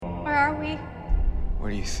we? What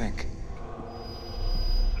do you think?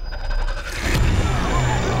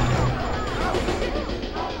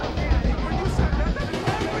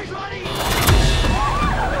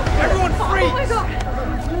 Everyone freeze! Oh my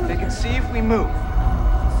god! They can see if we move.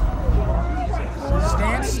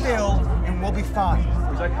 Stand still and we'll be fine.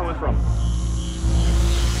 Where's that coming from?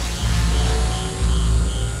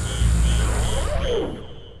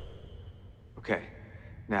 Okay,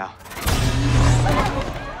 now.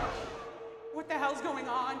 What the hell's going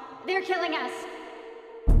on? They're killing us.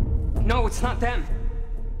 No, it's not them.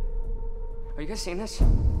 Are you guys seeing this?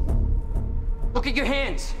 Look at your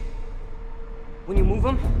hands. When you move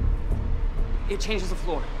them, it changes the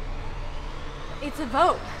floor. It's a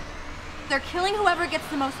vote. They're killing whoever gets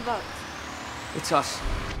the most votes. It's us.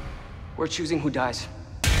 We're choosing who dies.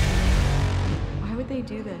 Why would they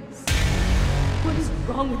do this? What is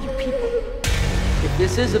wrong with you people? If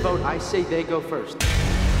this is a vote, I say they go first.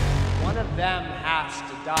 One of them has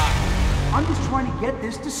to die. I'm just trying to get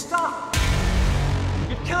this to stop.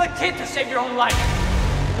 You'd kill a kid to save your own life.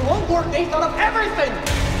 It won't work. They thought of everything.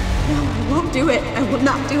 No, I won't do it. I will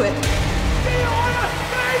not do it. Do you want to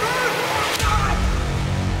save her or not?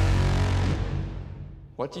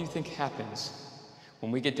 What do you think happens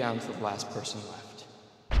when we get down to the last person left?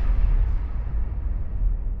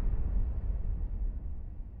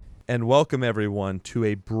 And welcome everyone to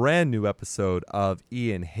a brand new episode of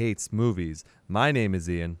Ian Hates Movies. My name is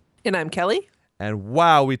Ian. And I'm Kelly. And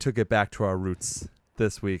wow, we took it back to our roots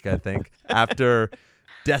this week, I think. After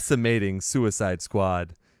decimating Suicide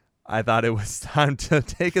Squad, I thought it was time to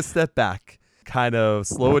take a step back, kind of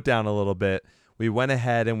slow it down a little bit. We went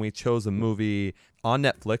ahead and we chose a movie on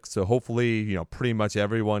Netflix, so hopefully, pretty much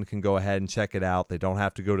everyone can go ahead and check it out. They don't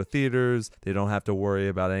have to go to theaters. They don't have to worry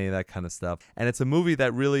about any of that kind of stuff. And it's a movie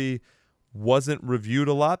that really wasn't reviewed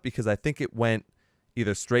a lot because I think it went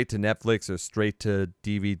either straight to Netflix or straight to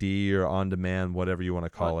DVD or on demand, whatever you want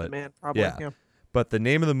to call it. On demand, probably. Yeah. But the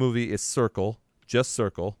name of the movie is Circle, just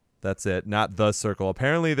Circle. That's it, not The Circle.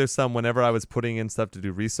 Apparently there's whenever I was putting in stuff to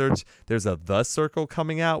do research, there's a The Circle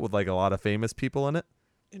coming out with like a lot of famous people in it.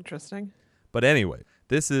 Interesting. But anyway,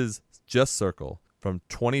 this is Just Circle from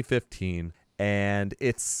 2015, and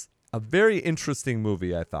it's a very interesting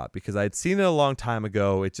movie, I thought, because I'd seen it a long time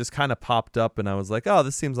ago. It just kind of popped up, and I was like, oh,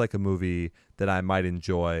 this seems like a movie that I might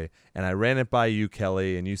enjoy. And I ran it by you,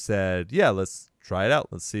 Kelly, and you said, yeah, let's try it out.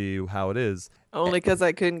 Let's see how it is. Only because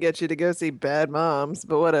I couldn't get you to go see Bad Moms,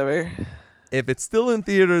 but whatever. If it's still in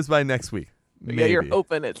theaters by next week, maybe. Yeah, you're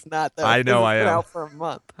hoping it's not, though. I know I am. It's been out for a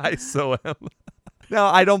month. I so am. No,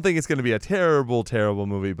 I don't think it's going to be a terrible, terrible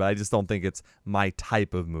movie, but I just don't think it's my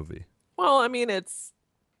type of movie. Well, I mean, it's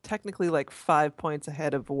technically like 5 points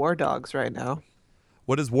ahead of War Dogs right now.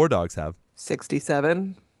 What does War Dogs have?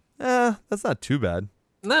 67. That's not too bad.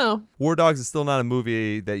 No. War Dogs is still not a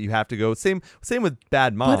movie that you have to go. Same with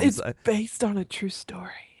Bad Moms. But it's based on a true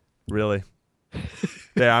story. Really?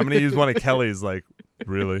 Yeah, I'm going to use one of Kelly's, like,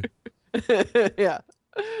 really? Yeah.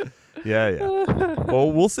 Yeah.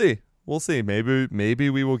 Well, we'll see. We'll see. Maybe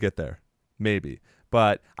we will get there. Maybe.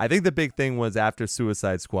 But I think the big thing was after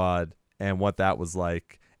Suicide Squad and what that was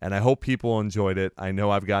like. And I hope people enjoyed it. I know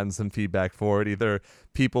I've gotten some feedback for it. Either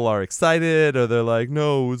people are excited or they're like,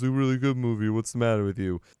 no, it was a really good movie. What's the matter with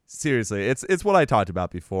you? Seriously, it's what I talked about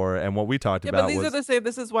before. And what we talked about was... Yeah, but these are the same.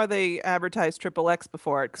 This is why they advertised Triple X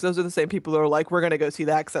before it. Because those are the same people who are like, we're going to go see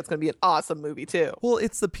that because that's going to be an awesome movie too. Well,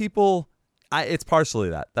 it's the people... it's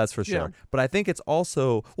partially that's for sure. Yeah. But I think it's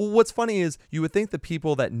also... Well, what's funny is you would think the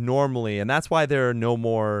people that normally... And that's why there are no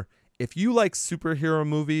more... If you like superhero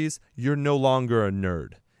movies, you're no longer a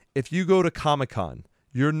nerd. If you go to Comic-Con,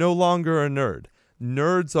 you're no longer a nerd.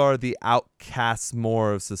 Nerds are the outcasts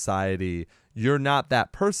more of society. You're not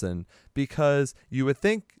that person because you would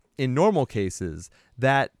think in normal cases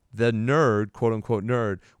that the nerd, quote unquote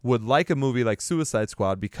nerd, would like a movie like Suicide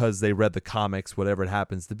Squad because they read the comics, whatever it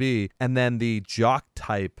happens to be. And then the jock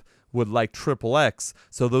type would like Triple X.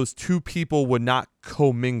 So those two people would not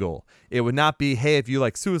commingle. It would not be, hey, if you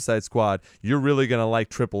like Suicide Squad, you're really going to like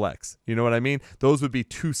Triple X. You know what I mean? Those would be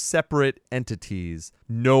two separate entities.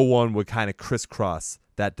 No one would kind of crisscross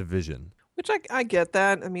that division. Which I get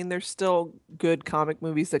that. I mean, there's still good comic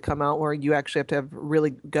movies that come out where you actually have to have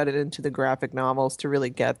really gutted into the graphic novels to really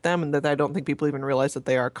get them. And that I don't think people even realize that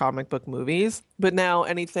they are comic book movies. But now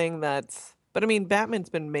anything that's... But I mean, Batman's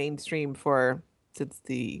been mainstream since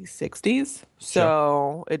the 60s.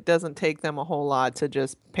 So It doesn't take them a whole lot to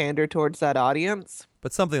just pander towards that audience.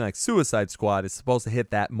 But something like Suicide Squad is supposed to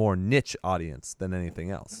hit that more niche audience than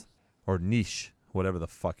anything else. Or niche, whatever the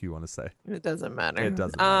fuck you want to say. It doesn't matter. It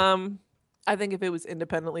doesn't matter. I think if it was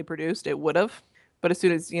independently produced, it would have. But as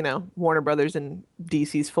soon as, Warner Brothers and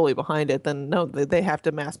DC's fully behind it, then no, they have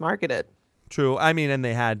to mass market it. True. I mean, and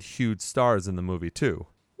they had huge stars in the movie too.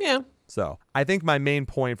 Yeah. So I think my main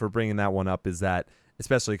point for bringing that one up is that,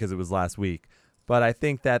 especially because it was last week, but I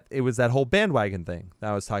think that it was that whole bandwagon thing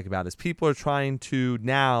that I was talking about, is people are trying to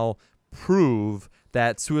now prove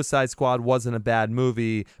that Suicide Squad wasn't a bad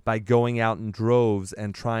movie by going out in droves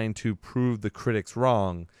and trying to prove the critics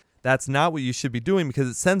wrong. That's not what you should be doing, because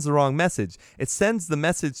it sends the wrong message. It sends the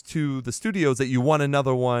message to the studios that you want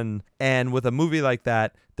another one, and with a movie like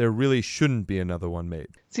that, there really shouldn't be another one made.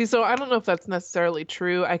 See, so I don't know if that's necessarily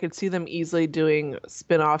true. I could see them easily doing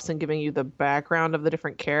spin-offs and giving you the background of the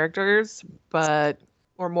different characters,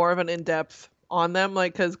 or more of an in-depth on them,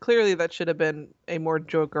 because clearly that should have been a more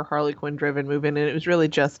Joker Harley Quinn driven movie, and it was really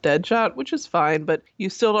just Deadshot, which is fine, but you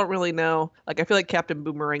still don't really know. I feel like Captain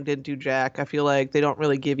Boomerang didn't do jack. I feel like they don't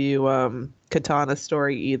really give you Katana's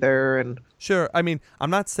story either. And sure, I mean, I'm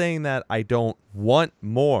not saying that I don't want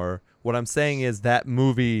more. What I'm saying is that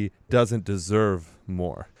movie doesn't deserve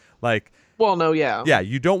more. Well, no, yeah. Yeah,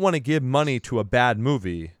 you don't want to give money to a bad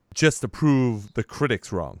movie just to prove the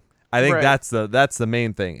critics wrong. I think Right. that's the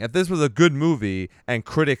main thing. If this was a good movie and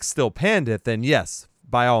critics still panned it, then yes,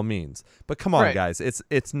 by all means. But come on, Right. guys,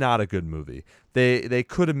 it's not a good movie. They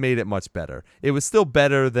could have made it much better. It was still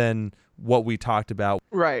better than what we talked about.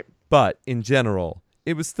 Right. But in general,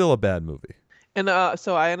 it was still a bad movie. And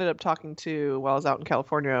so I ended up talking to, while I was out in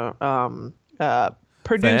California,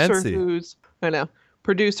 producer Fancy.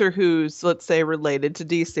 Producer who's, let's say, related to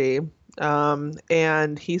DC.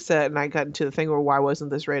 And he said, and I got into the thing where why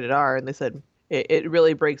wasn't this rated R? And they said it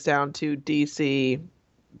really breaks down to DC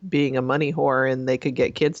being a money whore, and they could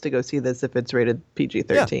get kids to go see this if it's rated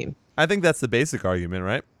PG-13. Yeah. I think that's the basic argument,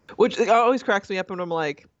 right? Which always cracks me up when I'm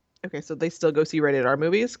like, okay, so they still go see rated R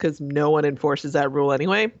movies because no one enforces that rule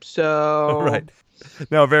anyway. So Right.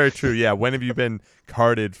 No, very true. Yeah. When have you been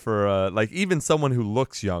carded for even someone who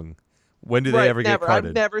looks young? When do they ever never. get carded?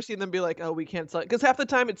 I've never seen them be like, oh, we can't sell it. Because half the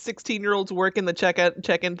time it's 16-year-olds working the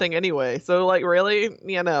check-in thing anyway. So, really?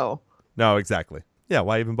 No, exactly. Yeah,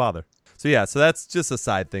 why even bother? So that's just a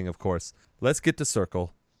side thing, of course. Let's get to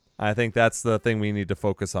Circle. I think that's the thing we need to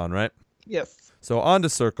focus on, right? Yes. So on to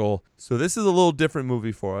Circle. So this is a little different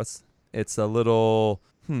movie for us. It's a little,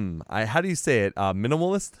 how do you say it?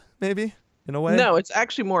 Minimalist, maybe? In a way? No, it's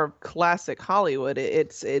actually more of classic Hollywood.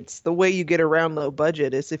 It's the way you get around low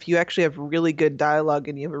budget is if you actually have really good dialogue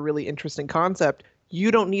and you have a really interesting concept, you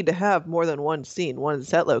don't need to have more than one scene, one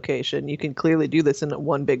set location. You can clearly do this in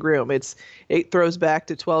one big room. It throws back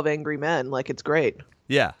to 12 Angry Men. It's great.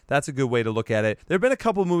 Yeah, that's a good way to look at it. There have been a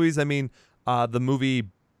couple movies. I mean, the movie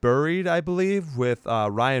Buried, I believe, with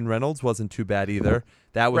Ryan Reynolds wasn't too bad either.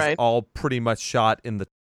 That was Right. all pretty much shot in the...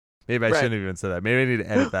 Maybe I Right. shouldn't have even said that. Maybe I need to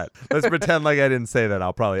edit that. Let's pretend like I didn't say that.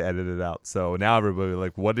 I'll probably edit it out. So now everybody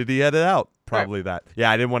like, what did he edit out? Probably that. Yeah,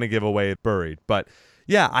 I didn't want to give away Buried. But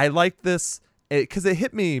yeah, I like this because it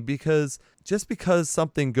hit me because just because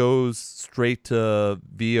something goes straight to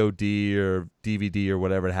VOD or DVD or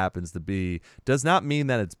whatever it happens to be does not mean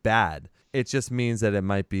that it's bad. It just means that it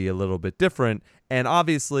might be a little bit different. And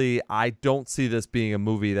obviously, I don't see this being a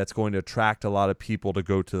movie that's going to attract a lot of people to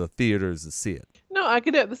go to the theaters to see it. No,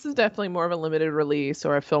 this is definitely more of a limited release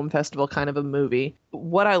or a film festival kind of a movie.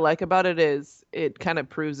 What I like about it is it kind of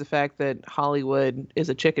proves the fact that Hollywood is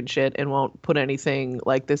a chicken shit and won't put anything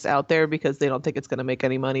like this out there because they don't think it's going to make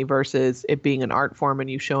any money versus it being an art form and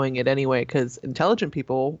you showing it anyway because intelligent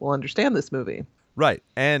people will understand this movie. Right.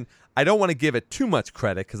 And I don't want to give it too much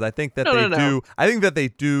credit because I think that No. I think that they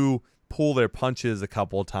do pull their punches a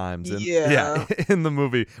couple of times in the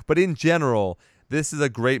movie. But in general, this is a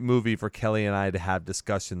great movie for Kelly and I to have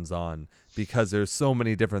discussions on because there's so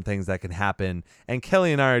many different things that can happen. And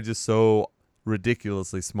Kelly and I are just so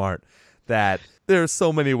ridiculously smart that there are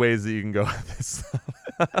so many ways that you can go with this.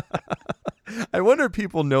 I wonder if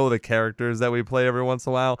people know the characters that we play every once in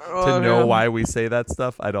a while to know why we say that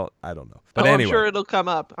stuff. I don't know. But anyway. I'm sure it'll come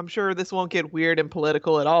up. I'm sure this won't get weird and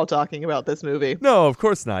political at all talking about this movie. No, of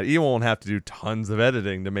course not. You won't have to do tons of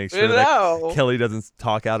editing to make sure that Kelly doesn't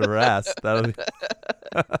talk out of her ass. That'll be...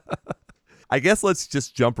 I guess let's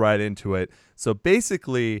just jump right into it. So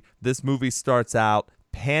basically, this movie starts out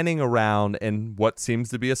panning around in what seems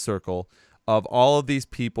to be a circle of all of these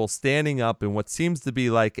people standing up in what seems to be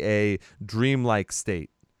like a dreamlike state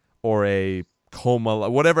or a coma,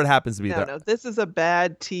 whatever it happens to be. No, this is a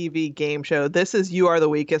bad TV game show. This is You Are the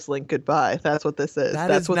Weakest Link Goodbye. That's what this is.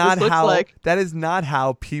 That's what this looks like. That is not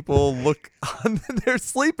how people look. They're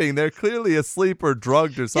sleeping. They're clearly asleep or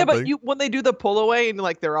drugged or something. Yeah, but when they do the pull away and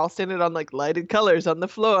like they're all standing on like lighted colors on the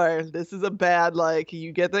floor, this is a bad, like,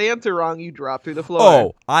 you get the answer wrong, you drop through the floor.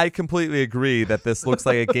 Oh, I completely agree that this looks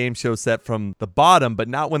like a game show set from the bottom, but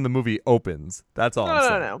not when the movie opens. That's all I'm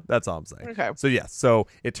saying. No. That's all I'm saying. Okay. So yes, so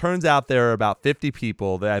it turns out there are about 50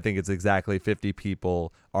 people. I think it's exactly 50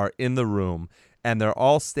 people are in the room, and they're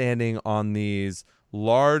all standing on these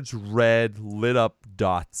large red lit up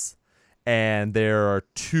dots. And there are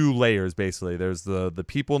 2 layers, basically. There's the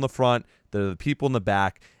people in the front, the people in the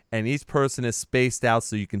back, and each person is spaced out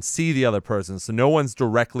so you can see the other person. So no one's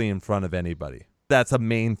directly in front of anybody. That's a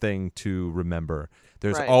main thing to remember.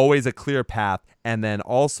 There's always a clear path. And then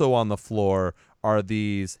also on the floor are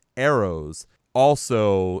these arrows,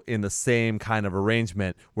 also in the same kind of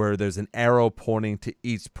arrangement where there's an arrow pointing to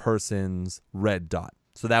each person's red dot.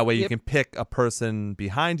 So that way you can pick a person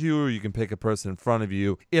behind you or you can pick a person in front of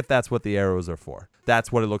you if that's what the arrows are for.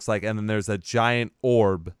 That's what it looks like. And then there's a giant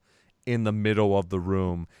orb in the middle of the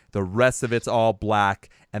room. The rest of it's all black,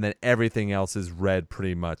 and then everything else is red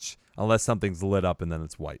pretty much, unless something's lit up and then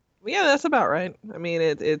it's white. Yeah, that's about right. I mean,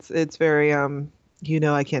 it's very,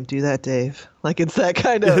 I can't do that, Dave. Like, it's that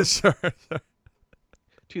kind of... Sure.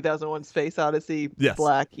 2001 Space Odyssey, yes.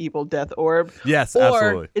 Black evil death orb. Yes, or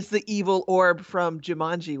absolutely. It's the evil orb from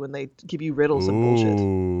Jumanji when they give you riddles and bullshit.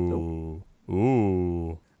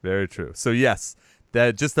 Ooh, very true. So yes,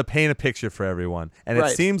 that just to paint a picture for everyone. And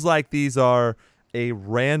it seems like these are a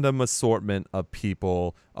random assortment of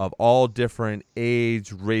people of all different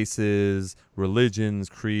age, races, religions,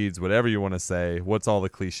 creeds, whatever you want to say. What's all the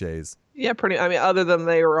cliches? Yeah, other than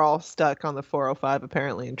they were all stuck on the 405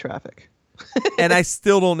 apparently in traffic. And I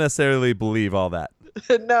still don't necessarily believe all that.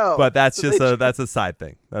 No. But that's just that's a side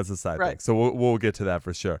thing. That's a side thing. So we'll get to that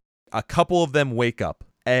for sure. A couple of them wake up,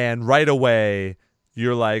 and right away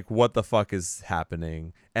you're like, what the fuck is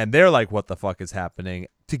happening? And they're like, what the fuck is happening?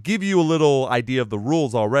 To give you a little idea of the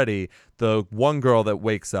rules already, the one girl that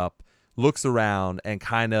wakes up looks around and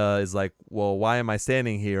kind of is like, well, why am I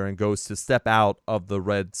standing here? And goes to step out of the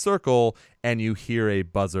red circle, and you hear a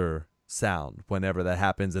buzzer sound whenever that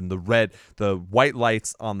happens, and the white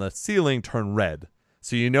lights on the ceiling turn red,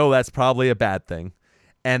 so you know that's probably a bad thing.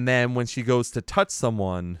 And then when she goes to touch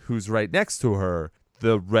someone who's right next to her,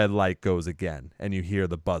 the red light goes again and you hear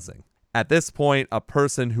the buzzing. At this point, a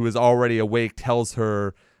person who is already awake tells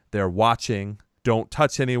her they're watching, don't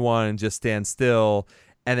touch anyone, just stand still.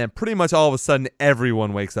 And then pretty much all of a sudden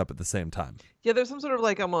everyone wakes up at the same time. Yeah, there's some sort of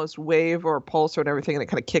like almost wave or pulse or everything, and it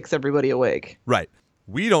kind of kicks everybody awake. Right.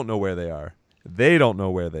 We don't know where they are. They don't know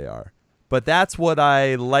where they are. But that's what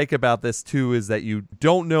I like about this too, is that you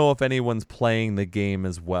don't know if anyone's playing the game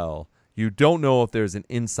as well. You don't know if there's an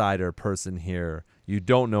insider person here. You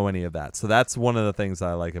don't know any of that. So that's one of the things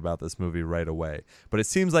I like about this movie right away. But it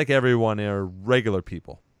seems like everyone are regular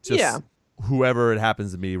people. Just whoever it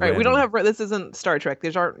happens to be. Right. We don't have, this isn't Star Trek.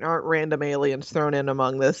 These aren't random aliens thrown in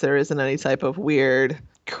among this. There isn't any type of weird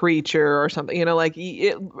creature or something. Like,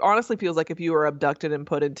 it honestly feels like if you were abducted and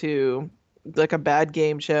put into like a bad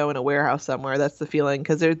game show in a warehouse somewhere. That's the feeling,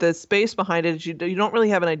 because there's the space behind it. You don't really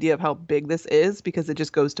have an idea of how big this is because it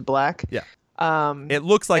just goes to black. Yeah. It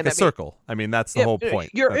looks like a circle. I mean, that's the whole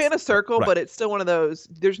point. You're in a circle, but it's still one of those.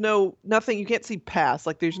 There's nothing you can't see past.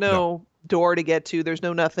 Like, there's no door to get to. There's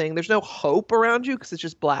no nothing. There's no hope around you because it's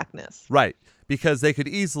just blackness. Right. Because they could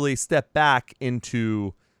easily step back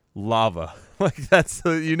into lava. Like, that's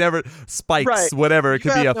you never spikes, whatever. It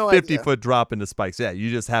could be a 50-foot drop into spikes. Yeah,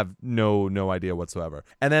 you just have no idea whatsoever.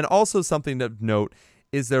 And then also something to note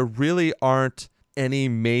is there really aren't any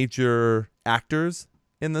major actors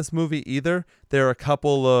in this movie either. There are a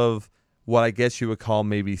couple of what I guess you would call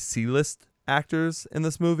maybe C-list actors in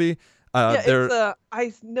this movie.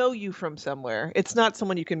 I know you from somewhere. It's not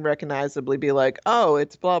someone you can recognizably be like, oh,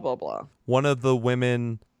 it's blah, blah, blah. One of the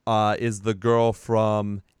women is the girl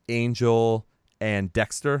from Angel and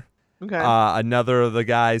Dexter. Okay. Another of the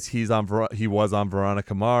guys, he was on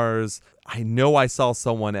Veronica Mars. I know I saw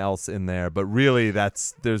someone else in there, but really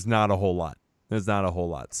there's not a whole lot. There's not a whole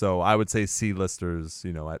lot. So I would say C-listers,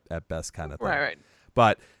 at best kind of thing. Right.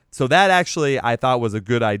 But so that actually I thought was a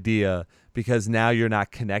good idea, because now you're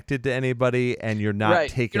not connected to anybody and you're not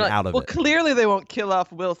taken out of it. Well, clearly they won't kill off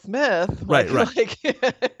Will Smith. Right.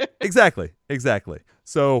 Exactly.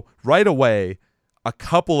 So right away, a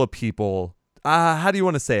couple of people, how do you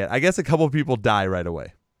want to say it? I guess a couple of people die right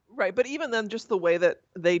away. Right, but even then, just the way that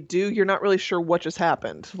they do, you're not really sure what just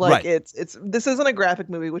happened. Like, Right. this isn't a graphic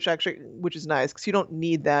movie, which is nice because you don't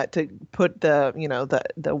need that to put the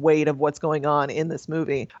the weight of what's going on in this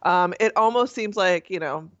movie. It almost seems like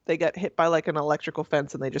they get hit by like an electrical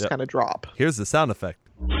fence and they just kind of drop. Here's the sound effect.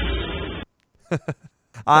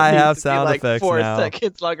 I have Needs to be, sound like, effects 4 now.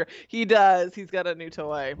 seconds longer. He does. He's got a new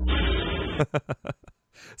toy.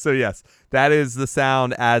 So yes, that is the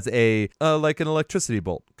sound as a like an electricity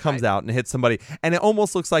bolt comes out and hits somebody, and it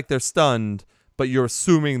almost looks like they're stunned, but you're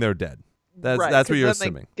assuming they're dead. That's what 'cause you're then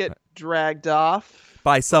assuming. They get dragged off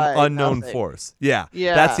By some by unknown nothing. force. Yeah.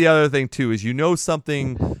 Yeah. That's the other thing too, is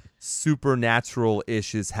something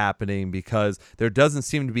supernatural-ish is happening because there doesn't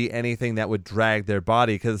seem to be anything that would drag their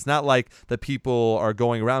body, because it's not like the people are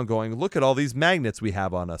going around going, look at all these magnets we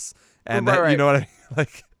have on us. And that, you know what I mean?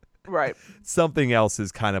 Like, Right. something else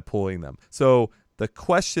is kind of pulling them. So the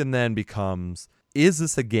question then becomes, is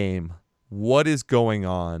this a game? What is going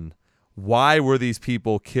on? Why were these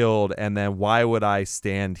people killed? And then why would I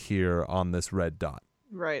stand here on this red dot?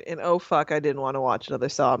 Right. And oh fuck, I didn't want to watch another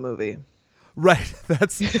Saw movie. Right.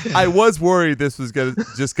 I was worried this was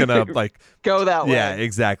just gonna like go that way. Yeah,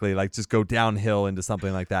 exactly. Like just go downhill into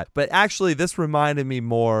something like that. But actually this reminded me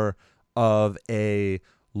more of a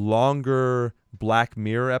longer Black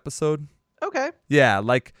Mirror episode. Okay. Yeah,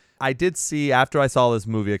 like I did see, after I saw this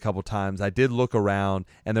movie a couple times, I did look around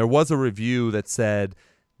and there was a review that said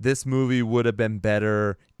this movie would have been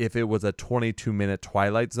better if it was a 22-minute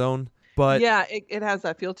Twilight Zone. But yeah, it has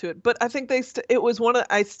that feel to it. But I think it was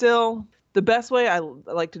the best way I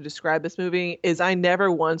like to describe this movie is I never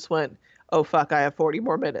once went, oh fuck, I have 40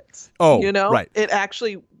 more minutes. Oh, right. right. It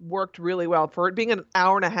actually worked really well for it being an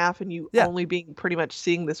hour and a half and you only being pretty much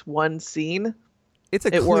seeing this one scene. It's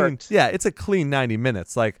It worked. it's a clean 90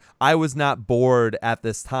 minutes. Like, I was not bored at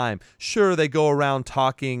this time. Sure, they go around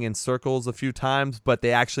talking in circles a few times, but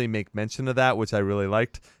they actually make mention of that, which I really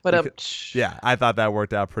liked. But yeah, I thought that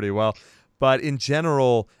worked out pretty well. But in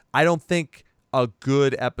general, I don't think a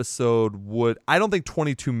good episode would. I don't think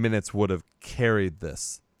 22 minutes would have carried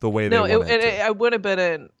this the way they wanted to. I would have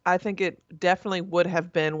been I think it definitely would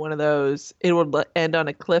have been one of those. It would end on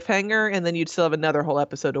a cliffhanger, and then you'd still have another whole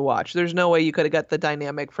episode to watch. There's no way you could have got the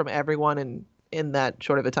dynamic from everyone in that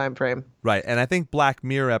short of a time frame. Right, and I think Black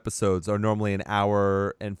Mirror episodes are normally an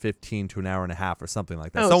hour and 15 to an hour and a half or something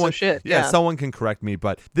like that. Oh, so shit. Yeah, Yeah, someone can correct me,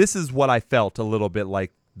 but this is what I felt a little bit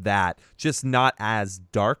like that, just not as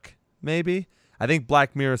dark, maybe. I think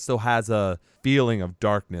Black Mirror still has a feeling of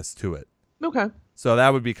darkness to it. Okay. So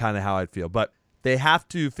that would be kind of how I'd feel. But they have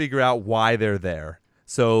to figure out why they're there.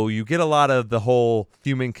 So you get a lot of the whole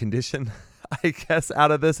human condition, I guess,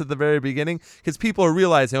 out of this at the very beginning. Because people are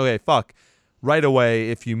realizing, okay, fuck, right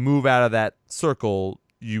away, if you move out of that circle,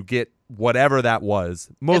 you get whatever that was.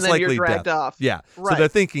 Most and then likely you're dragged death. off. Yeah. Right. So they're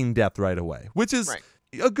thinking death right away, which is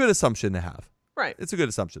a good assumption to have. Right. It's a good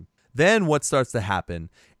assumption. Then what starts to happen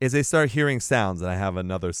is they start hearing sounds, and I have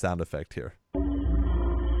another sound effect here.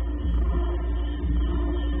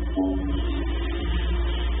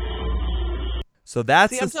 So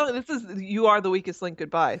that's I'm telling you, this is you are the weakest link.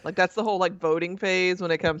 Goodbye. Like that's the whole like voting phase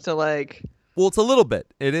when it comes to like. Well, it's a little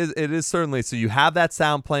bit. It is certainly. So you have that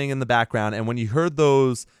sound playing in the background, and when you heard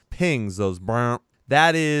those pings, those brrr,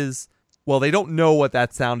 that is. Well, they don't know what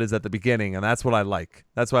that sound is at the beginning, and that's what I like.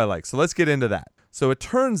 That's what I like. So let's get into that. So it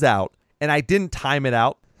turns out, and I didn't time it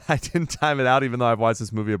out. Even though I've watched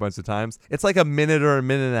this movie a bunch of times. It's like a minute or a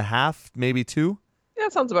minute and a half, maybe 2. Yeah,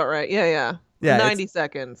 that sounds about right. Yeah. Yeah, 90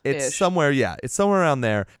 seconds. It's somewhere. Yeah, it's somewhere around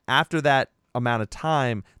there. After that amount of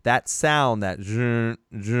time, that sound, that zhn,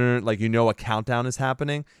 zhn, like a countdown is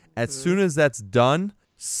happening. As soon as that's done,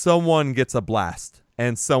 someone gets a blast,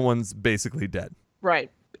 and someone's basically dead.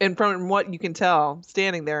 Right. And from what you can tell,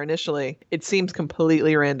 standing there initially, it seems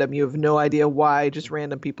completely random. You have no idea why just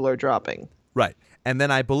random people are dropping. Right. And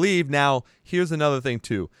then I believe now, here's another thing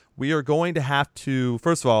too. We are going to have to,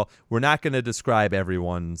 first of all, we're not going to describe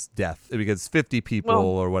everyone's death because 50 people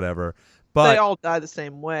or whatever. But they all die the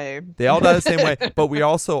same way. They all die the same way. But we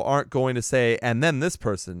also aren't going to say, and then this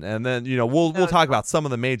person. And then, we'll talk about some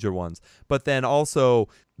of the major ones. But then also,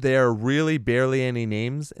 there are really barely any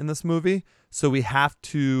names in this movie. So we have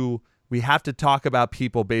to talk about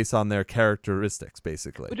people based on their characteristics,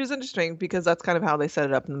 basically. Which is interesting because that's kind of how they set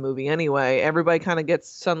it up in the movie anyway. Everybody kind of gets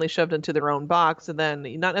suddenly shoved into their own box, and then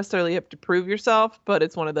you not necessarily have to prove yourself, but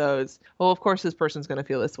it's one of those, well, of course this person's going to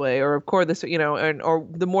feel this way, or of course this, or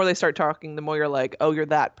the more they start talking, the more you're like, oh, you're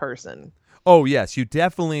that person. Oh, yes. You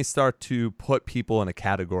definitely start to put people in a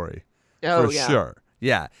category. Oh, for yeah. sure.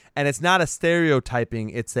 Yeah. And it's not a stereotyping.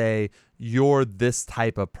 It's you're this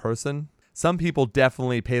type of person. some people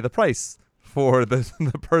definitely pay the price for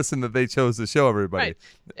the person that they chose to show everybody. Right.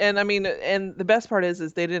 And I mean, and the best part is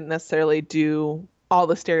they didn't necessarily do all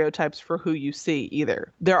the stereotypes for who you see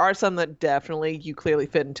either. There are some that definitely you clearly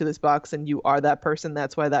fit into this box and you are that person.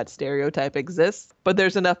 That's why that stereotype exists. But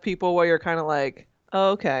there's enough people where you're kind of like,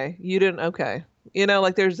 oh, okay, you didn't, okay. You know,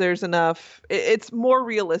 like there's enough. It's more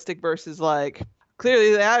realistic versus like,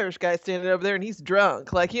 clearly the Irish guy standing over there and he's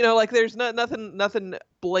drunk. Like, you know, like there's nothing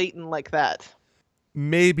blatant like that.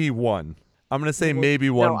 Maybe one. I'm going to say maybe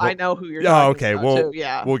one. No, I know who you're talking about, well, too.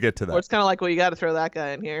 Yeah. We'll get to that. Well, it's kind of like, well, you got to throw that guy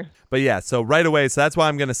in here. But yeah, so right away, so that's why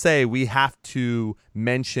I'm going to say we have to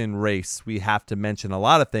mention race. We have to mention a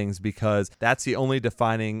lot of things because that's the only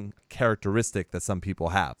defining characteristic that some people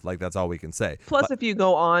have. Like, that's all we can say. Plus, if you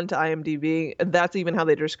go on to IMDb, that's even how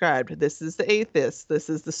they described. This is the atheist. This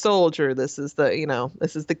is the soldier. This is the, you know,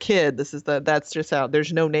 this is the kid. This is the, that's just how,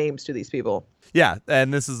 there's no names to these people. Yeah,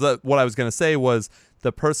 and this is what I was going to say was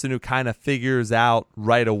the person who kind of figures out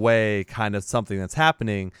right away kind of something that's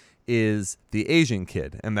happening is the Asian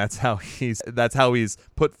kid, and that's how he's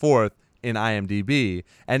put forth in IMDb.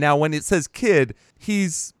 And now when it says kid,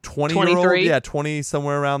 he's 20-year-old, yeah, 20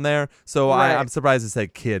 somewhere around there. So right. I'm surprised it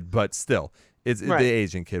said kid, but still, it's right. The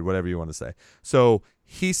Asian kid, whatever you want to say. So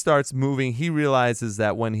he starts moving. He realizes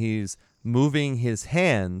that when he's moving his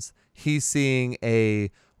hands, he's seeing a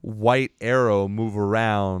white arrow move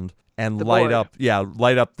around and light up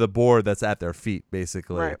the board that's at their feet,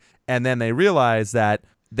 basically. Right. And then they realize that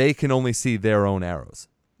they can only see their own arrows.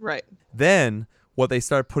 Right. Then what they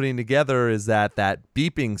start putting together is that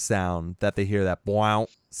beeping sound that they hear, that bow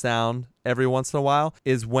sound every once in a while,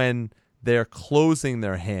 is when they're closing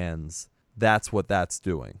their hands. That's what that's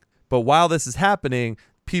doing. But while this is happening,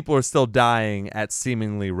 people are still dying at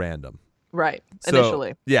seemingly random. Right. So,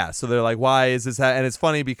 initially. Yeah. So they're like, why is this? And it's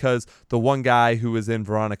funny because the one guy who was in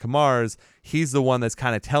Veronica Mars, he's the one that's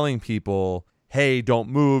kind of telling people, hey, don't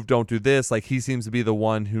move, don't do this. Like, he seems to be the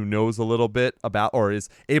one who knows a little bit about, or is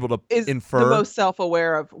able to infer. The most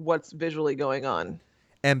self-aware of what's visually going on.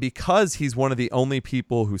 And because he's one of the only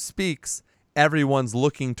people who speaks, everyone's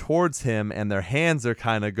looking towards him and their hands are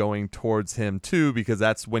kind of going towards him too, because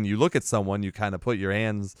that's when you look at someone, you kind of put your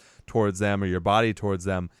hands towards them or your body towards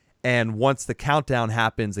them. And once the countdown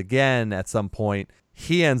happens again at some point,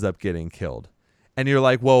 he ends up getting killed. And you're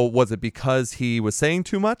like, well, was it because he was saying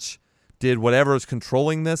too much? Did whatever was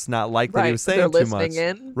controlling this not like that he was saying too much?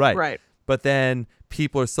 In. Right. But then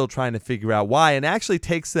people are still trying to figure out why. And it actually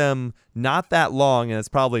takes them not that long, and it's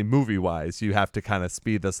probably movie-wise. You have to kind of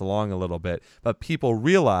speed this along a little bit. But people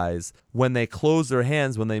realize when they close their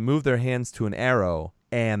hands, when they move their hands to an arrow,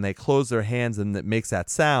 and they close their hands and it makes that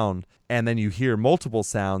sound, and then you hear multiple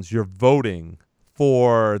sounds, you're voting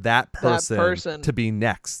for that person to be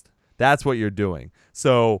next. That's what you're doing.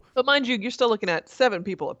 So, but mind you, you're still looking at 7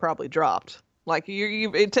 people that probably dropped. Like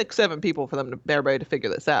it took 7 people for everybody to figure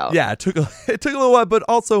this out. Yeah, it took a little while. But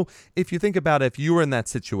also, if you think about it, if you were in that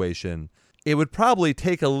situation, it would probably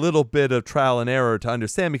take a little bit of trial and error to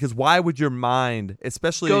understand, because why would your mind,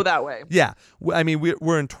 especially go that way? Yeah, I mean,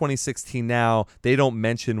 we're in 2016 now. They don't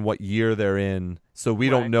mention what year they're in, so we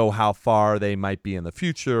don't know how far they might be in the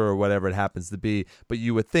future or whatever it happens to be. But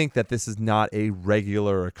you would think that this is not a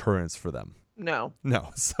regular occurrence for them. No.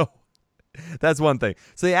 So that's one thing.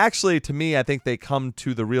 So they actually, to me, I think they come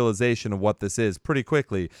to the realization of what this is pretty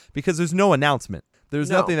quickly, because there's no announcement. There's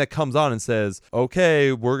nothing that comes on and says,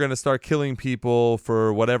 okay, we're going to start killing people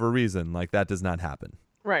for whatever reason. Like, that does not happen.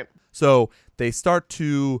 Right. So they start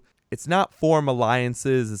to, it's not form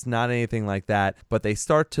alliances, it's not anything like that, but they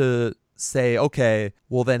start to say, okay,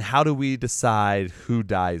 well then how do we decide who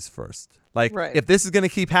dies first? Like, if this is going to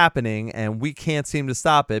keep happening and we can't seem to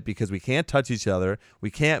stop it because we can't touch each other, we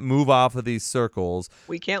can't move off of these circles.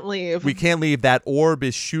 We can't leave. That orb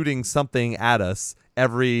is shooting something at us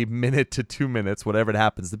every minute to 2 minutes, whatever it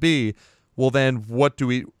happens to be. Well, then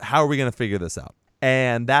how are we going to figure this out?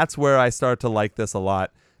 And that's where I start to like this a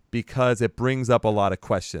lot, because it brings up a lot of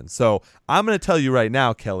questions. So I'm going to tell you right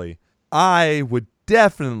now, Kelly, I would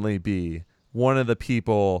definitely be one of the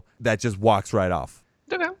people that just walks right off.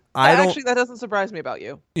 Okay. Actually, that doesn't surprise me about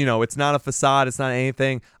you. You know, it's not a facade. It's not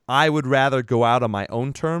anything. I would rather go out on my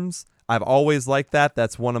own terms. I've always liked that.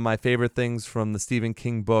 That's one of my favorite things from the Stephen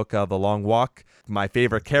King book, The Long Walk. My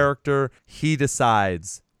favorite character, he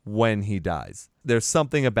decides when he dies. There's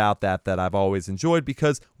something about that I've always enjoyed,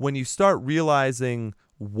 because when you start realizing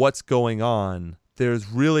what's going on, there's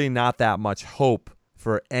really not that much hope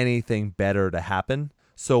for anything better to happen.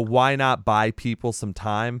 So why not buy people some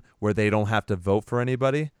time where they don't have to vote for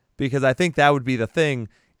anybody? Because I think that would be the thing,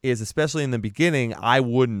 is especially in the beginning, I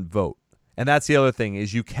wouldn't vote. And that's the other thing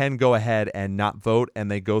is you can go ahead and not vote, and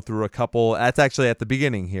they go through a couple. That's actually at the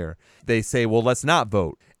beginning here. They say, well, let's not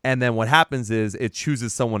vote. And then what happens is it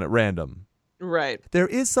chooses someone at random. Right. There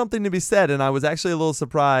is something to be said, and I was actually a little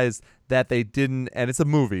surprised that they didn't, and it's a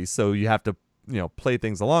movie, so you have to, play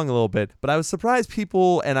things along a little bit. But I was surprised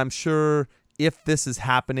people, and I'm sure if this is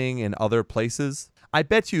happening in other places, I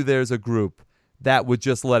bet you there's a group that would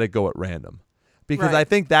just let it go at random. Because I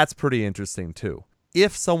think that's pretty interesting too.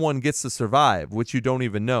 If someone gets to survive, which you don't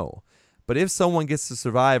even know, but if someone gets to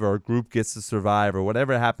survive or a group gets to survive or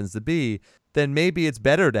whatever it happens to be, then maybe it's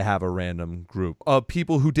better to have a random group of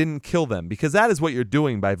people who didn't kill them, because that is what you're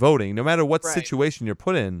doing by voting. No matter what situation you're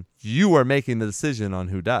put in, you are making the decision on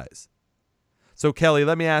who dies. So Kelly,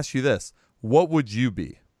 let me ask you this. What would you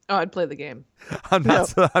be? Oh, I'd play the game. I'm not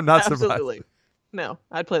surprised. Absolutely. No,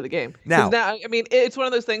 I'd play the game. Now, I mean, it's one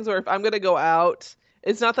of those things where if I'm going to go out,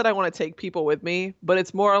 it's not that I want to take people with me, but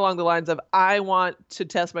it's more along the lines of I want to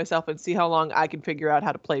test myself and see how long I can figure out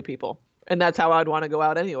how to play people. And that's how I'd want to go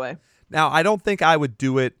out anyway. Now, I don't think I would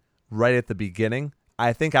do it right at the beginning.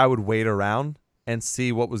 I think I would wait around and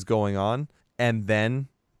see what was going on and then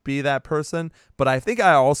be that person. But I think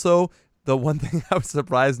the one thing I was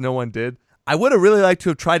surprised no one did, I would have really liked to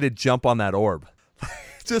have tried to jump on that orb.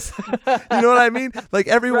 Just, you know what I mean? Like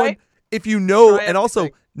everyone, if you know, and also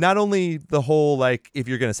not only the whole, like, if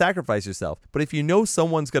you're going to sacrifice yourself, but if you know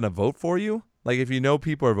someone's going to vote for you, like if you know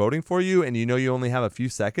people are voting for you and you know you only have a few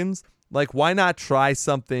seconds, like why not try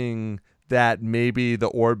something that maybe the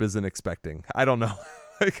orb isn't expecting? I don't know.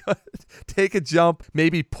 Like, take a jump,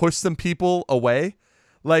 maybe push some people away.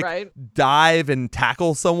 Like dive and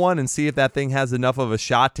tackle someone and see if that thing has enough of a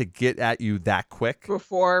shot to get at you that quick.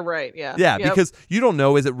 Yeah, because you don't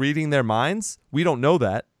know, is it reading their minds? We don't know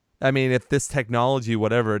that. I mean, if this technology,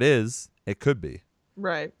 whatever it is, it could be.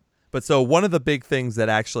 Right. But so one of the big things that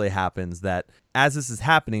actually happens that as this is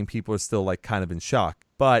happening, people are still like kind of in shock.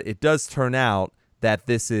 But it does turn out that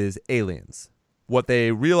this is aliens. What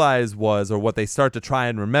they realize was, or what they start to try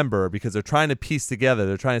and remember, because they're trying to piece together,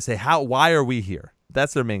 they're trying to say, why are we here?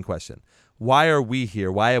 That's their main question. Why are we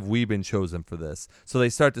here? Why have we been chosen for this? So they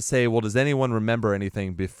start to say, well, does anyone remember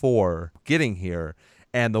anything before getting here?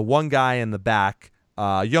 And the one guy in the back,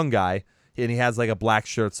 young guy, and he has like a black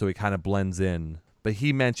shirt, so he kind of blends in. But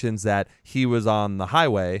he mentions that he was on the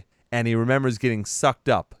highway and he remembers getting sucked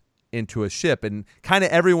up into a ship. And kind of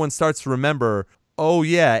everyone starts to remember, oh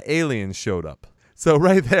yeah, aliens showed up. So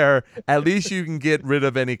right there, at least you can get rid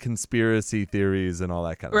of any conspiracy theories and all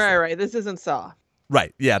that kind of stuff. Right. This isn't Saw.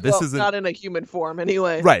 Right. Yeah, this isn't not in a human form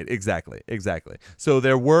anyway. Right, exactly. So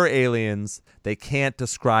there were aliens. They can't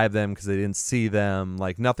describe them because they didn't see them,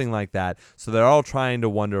 like nothing like that. So they're all trying to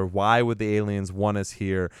wonder, why would the aliens want us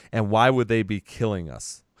here and why would they be killing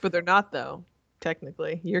us? But they're not, though.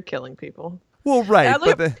 Technically, you're killing people. Well, right,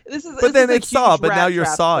 but then it's Saw, but now you're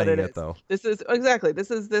sawing it though. This is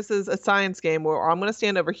a science game where I'm going to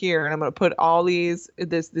stand over here and I'm going to put all this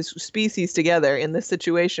species together in this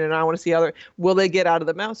situation, and I want to see will they get out of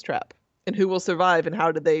the mousetrap, and who will survive, and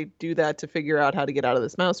how did they do that to figure out how to get out of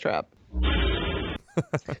this mousetrap.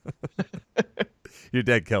 You're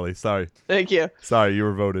dead, Kelly. Sorry. Thank you. Sorry, you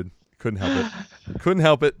were voted. Couldn't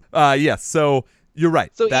help it. Yes. So. You're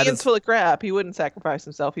right. So Ian's full of crap. He wouldn't sacrifice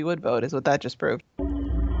himself. He would vote, is what that just proved.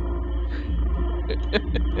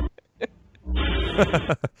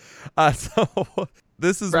 So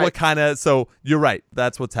this is what kind of. So you're right.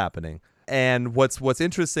 That's what's happening. And what's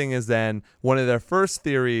interesting is then one of their first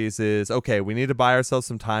theories is, okay, we need to buy ourselves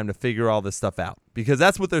some time to figure all this stuff out, because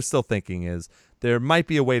that's what they're still thinking is there might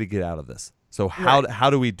be a way to get out of this. So how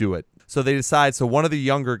do we do it? So they decide. So one of the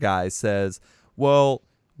younger guys says, well,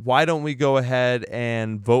 why don't we go ahead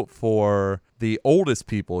and vote for the oldest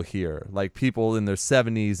people here, like people in their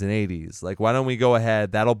 70s and 80s? Like, why don't we go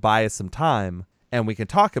ahead? That'll buy us some time and we can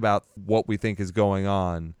talk about what we think is going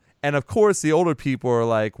on. And of course, the older people are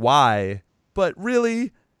like, why? But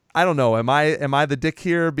really, I don't know. Am I the dick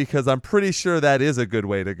here? Because I'm pretty sure that is a good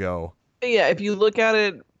way to go. Yeah, if you look at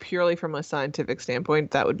it purely from a scientific standpoint,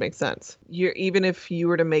 that would make sense. Even if you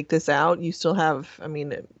were to make this out, you still have,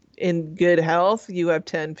 in good health, you have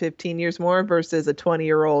 10, 15 years more versus a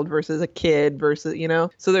 20-year-old versus a kid versus,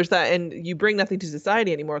 So there's that. And you bring nothing to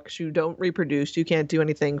society anymore because you don't reproduce. You can't do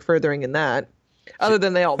anything furthering in that. Other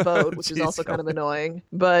than they all vote, which is also kind of annoying.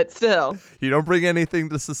 But still. You don't bring anything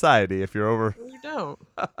to society if you're over. You don't.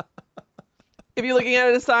 If you're looking at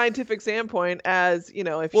it a scientific standpoint as, if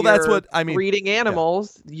you're that's what I mean. Breeding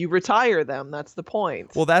animals, you retire them. That's the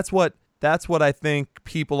point. Well, that's what I think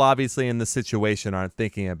people obviously in this situation aren't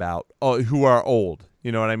thinking about, who are old.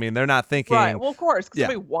 You know what I mean? They're not thinking Right. Well, of course, because Yeah.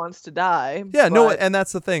 somebody wants to die. Yeah, no, but and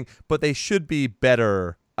that's the thing. But they should be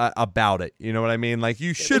better about it. You know what I mean? Like, you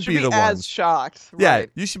they should be the as ones. shocked. Yeah, Right.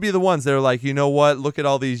 you should be the ones that are like, you know what? Look at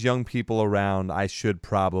all these young people around. I should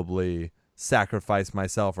probably sacrifice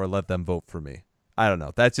myself or let them vote for me. I don't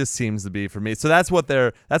know. That just seems to be for me. So that's what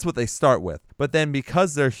they start with. But then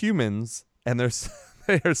because they're humans and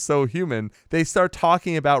they are so human, they start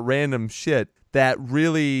talking about random shit that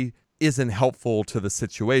really isn't helpful to the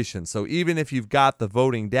situation. So even if you've got the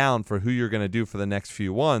voting down for who you're going to do for the next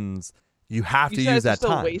few ones, you have to use that still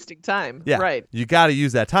time. wasting time. Yeah, Right. You got to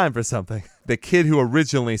use that time for something. The kid who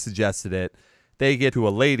originally suggested it, they get to a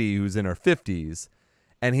lady who's in her 50s,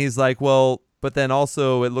 and he's like, well, but then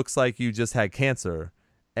also it looks like you just had cancer.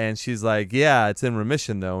 And she's like, yeah, it's in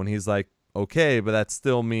remission though. And he's like, okay, but that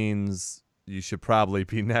still means you should probably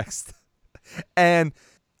be next. And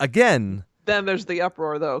again, Then there's the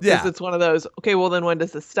uproar, though, because Yeah. it's one of those, okay, well, then when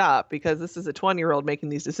does this stop? Because this is a 20-year-old making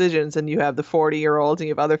these decisions, and you have the 40-year-olds, and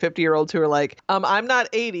you have other 50-year-olds who are like, I'm not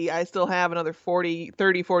 80. I still have another 40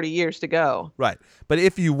 years to go. right. But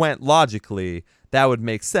if you went logically, that would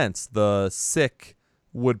make sense. The sick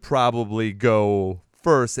would probably go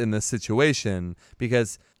first in this situation,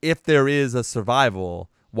 because if there is a survival,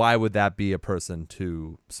 why would that be a person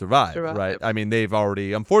to survive, right? I mean,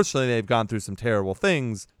 unfortunately, they've gone through some terrible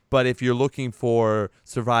things. But if you're looking for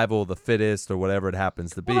survival of the fittest or whatever it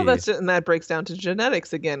happens to be. Well, and that breaks down to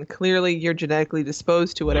genetics again. Clearly, you're genetically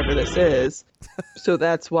disposed to whatever this is. So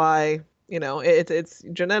that's why, it's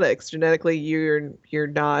genetics. Genetically, you're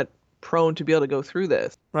not prone to be able to go through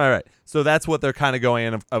this. Right. So that's what they're kind of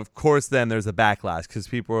going in. Of course, then there's a backlash because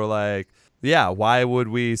people are like, yeah, why would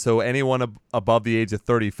we? So anyone above the age of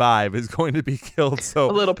 35 is going to be killed. So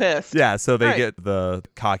A little pissed. Yeah, so they Right. get the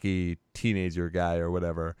cocky teenager guy or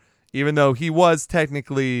whatever, even though he was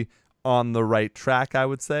technically on the right track, I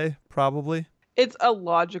would say, probably. It's a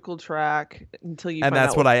logical track until you And find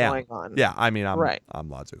that's out what what's I am. going on. Yeah, I mean, Right. I'm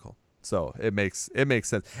logical. So it makes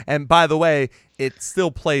sense. And by the way, it still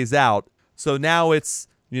plays out. So now it's,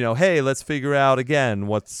 hey, let's figure out again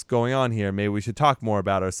what's going on here. Maybe we should talk more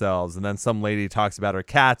about ourselves. And then some lady talks about her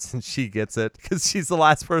cats and she gets it because she's the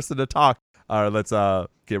last person to talk. All right, let's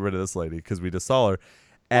get rid of this lady because we just saw her.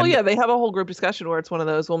 And Well, yeah, they have a whole group discussion where it's one of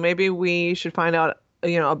those, well, maybe we should find out,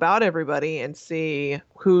 about everybody and see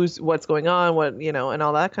what's going on, and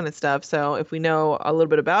all that kind of stuff. So if we know a little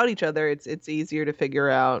bit about each other, it's easier to figure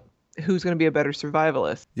out who's going to be a better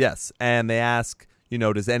survivalist. Yes, and they ask,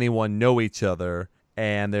 does anyone know each other?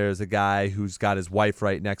 And there's a guy who's got his wife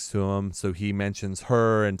right next to him. So he mentions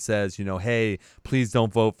her and says, hey, please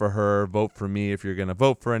don't vote for her. Vote for me if you're going to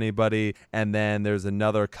vote for anybody. And then there's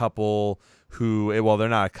another couple who, well, they're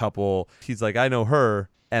not a couple. He's like, I know her.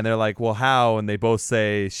 And they're like, well, how? And they both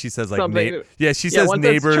say, she says like, she says one's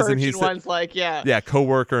neighbors. church And he one's said, like, yeah,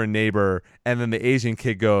 coworker and neighbor. And then the Asian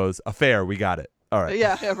kid goes, affair, we got it. All right.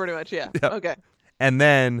 Yeah, pretty much. Yeah. Yep. Okay. And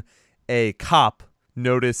then a cop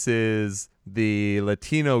notices the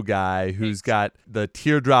Latino guy who's got the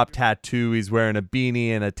teardrop tattoo. He's wearing a beanie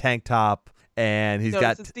and a tank top, and he's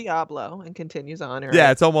got it's Diablo and continues on. Right?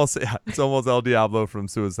 Yeah, it's almost El Diablo from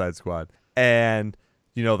Suicide Squad. And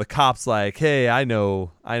the cop's like, hey, I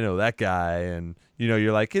know that guy, and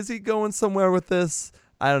you're like, is he going somewhere with this?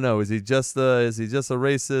 I don't know. Is he just a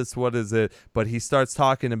racist? What is it? But he starts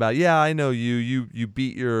talking about, yeah, I know you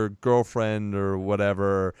beat your girlfriend or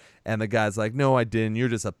whatever. And the guy's like, no, I didn't. You're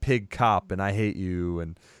just a pig cop and I hate you.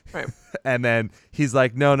 And right. And then he's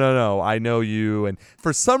like, no, I know you. And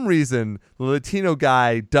for some reason, the Latino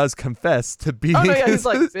guy does confess to beating. Oh no, yeah, he's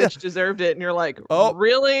like, bitch deserved it. And you're like, oh,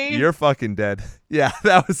 really? You're fucking dead. Yeah,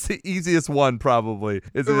 that was the easiest one probably.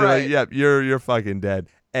 It's right. Like, yep, you're fucking dead.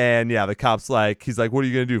 And yeah, the cop's like, he's like, what are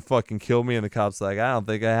you gonna do? Fucking kill me? And the cop's like, I don't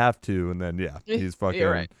think I have to. And then yeah, he's fucking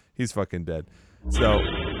right. He's fucking dead. So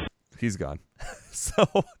he's gone. So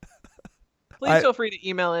please feel free to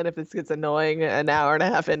email in if this gets annoying an hour and a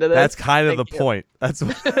half into this. That's kind of Thank the you. point.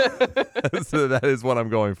 That is what I'm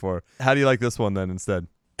going for. How do you like this one then instead?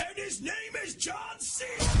 And his name is John C.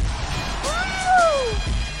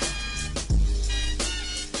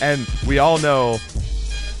 And we all know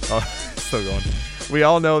still going. We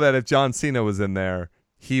all know that if John Cena was in there,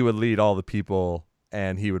 he would lead all the people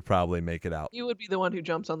and he would probably make it out. You would be the one who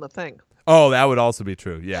jumps on the thing. Oh, that would also be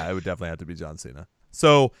true. Yeah, it would definitely have to be John Cena.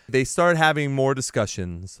 So they start having more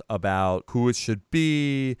discussions about who it should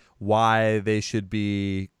be, why they should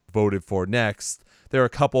be voted for next. There are a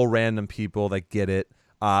couple random people that get it.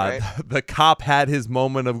 Right. The cop had his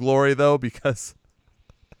moment of glory, though, because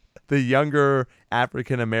the younger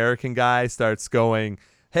African-American guy starts going,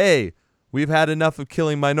 hey, we've had enough of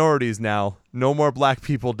killing minorities now. No more black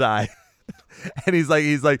people die. And he's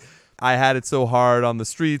like, I had it so hard on the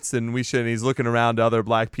streets and we shouldn't. He's looking around to other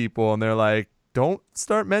black people and they're like, don't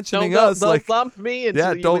start mentioning us. Don't lump me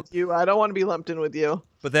into with you. I don't want to be lumped in with you.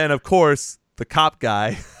 But then, of course, the cop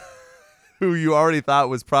guy, who you already thought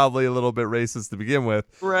was probably a little bit racist to begin with,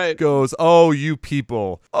 right, goes, oh, you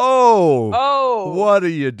people. Oh, what are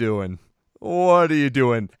you doing? What are you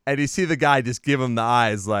doing? And you see the guy just give him the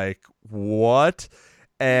eyes like, what?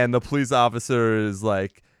 And the police officer is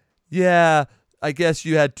like, yeah, I guess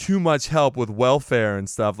you had too much help with welfare and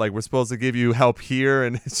stuff. Like, we're supposed to give you help here.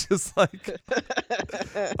 And it's just like,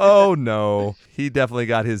 oh, no. He definitely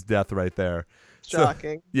got his death right there.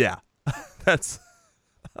 Shocking. So, yeah. That's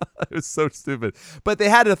it was so stupid. But they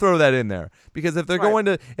had to throw that in there. Because if they're going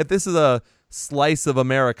to, if this is a slice of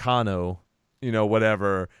Americano, you know,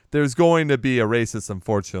 whatever, there's going to be a racist,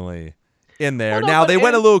 unfortunately, in there. Well, no, now, they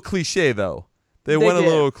went a little cliche, though. They went did. a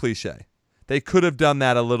little cliche. They could have done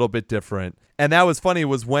that a little bit different. And that was funny,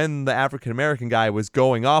 was when the African-American guy was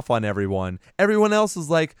going off on everyone else was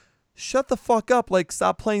like, shut the fuck up. Like,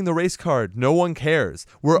 stop playing the race card. No one cares.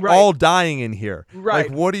 We're all dying in here. Right.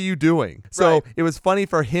 Like, what are you doing? So it was funny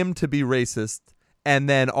for him to be racist and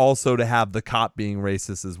then also to have the cop being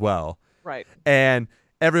racist as well. Right. And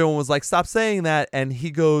everyone was like, stop saying that. And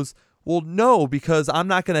he goes, well, no, because I'm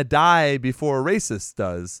not going to die before a racist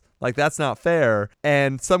does. Like, that's not fair.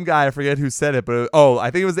 And some guy, I forget who said it, but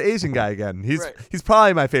I think it was the Asian guy again. He's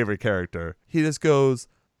probably my favorite character. He just goes,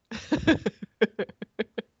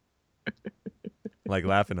 like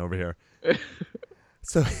laughing over here.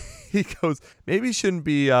 So he goes, maybe you shouldn't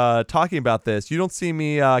be talking about this. You don't see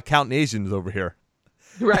me counting Asians over here.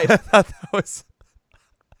 Right. I thought that was...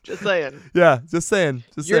 Just saying. Yeah, just saying.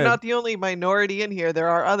 You're not the only minority in here. There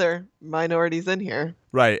are other minorities in here.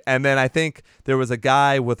 Right. And then I think there was a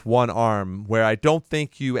guy with one arm where I don't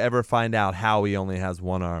think you ever find out how he only has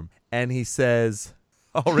one arm. And he says,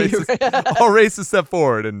 all races step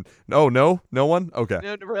forward. And no one? Okay.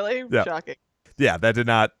 No, really? Yeah. Shocking. Yeah, that did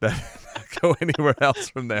not go anywhere else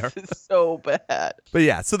from there. This is so bad. But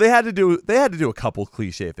yeah, so they had to do a couple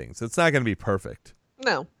cliche things. It's not going to be perfect.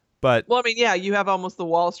 No. But well, I mean, yeah, you have almost the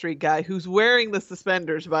Wall Street guy who's wearing the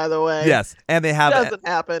suspenders, by the way. Yes, and they have doesn't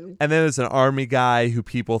happen. And then there's an army guy who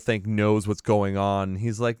people think knows what's going on.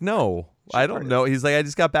 He's like, no, I don't know. He's like, I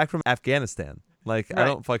just got back from Afghanistan. Like, I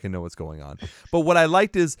don't fucking know what's going on. But what I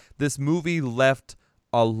liked is this movie left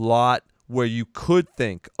a lot where you could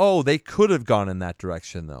think, oh, they could have gone in that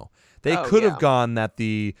direction, though. They could have gone that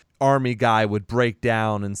the army guy would break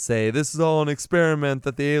down and say, this is all an experiment,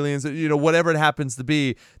 that the aliens, you know, whatever it happens to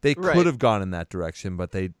be, they could have gone in that direction,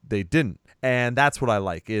 but they didn't. And that's what I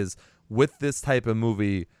like, is with this type of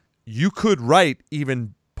movie, you could write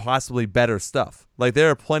even possibly better stuff. Like, there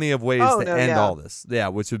are plenty of ways to end all this. Yeah,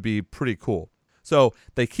 which would be pretty cool. So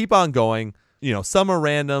they keep on going. You know, some are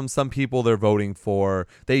random, some people they're voting for.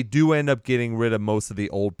 They do end up getting rid of most of the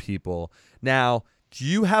old people. Now, do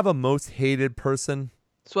you have a most hated person?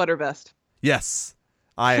 Sweater vest. Yes,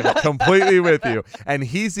 I am completely with you. And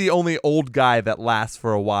he's the only old guy that lasts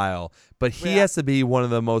for a while. But he has to be one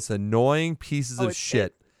of the most annoying pieces of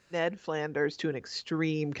shit. Ned Flanders to an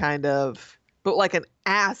extreme kind of... But like an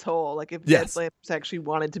asshole. Like if Ned Flanders actually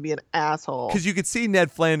wanted to be an asshole. Because you could see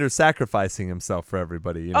Ned Flanders sacrificing himself for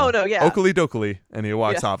everybody. You know? Oh, no, yeah. Oakley dokley. And he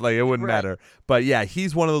walks off. Like, it wouldn't matter. But yeah,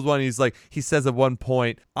 he's one of those ones. He's like, he says at one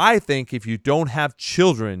point, I think if you don't have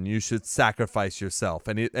children, you should sacrifice yourself.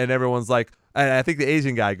 And everyone's like, and I think the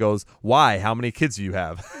Asian guy goes, why? How many kids do you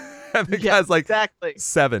have? And the guy's like,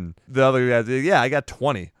 7. The other guy's like, yeah, I got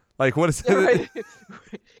 20. Like, what is it?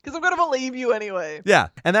 Because I'm going to believe you anyway. Yeah.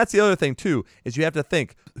 And that's the other thing, too, is you have to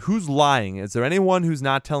think, who's lying? Is there anyone who's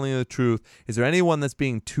not telling you the truth? Is there anyone that's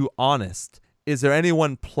being too honest? Is there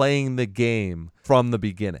anyone playing the game from the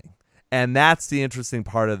beginning? And that's the interesting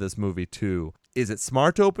part of this movie, too. Is it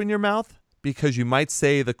smart to open your mouth? Because you might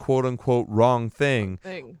say the quote-unquote wrong thing.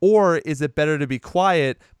 Or is it better to be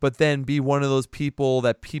quiet, but then be one of those people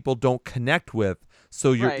that people don't connect with,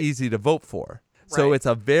 so you're easy to vote for? So it's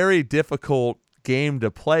a very difficult game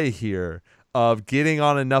to play here of getting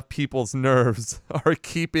on enough people's nerves or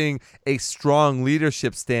keeping a strong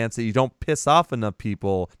leadership stance that you don't piss off enough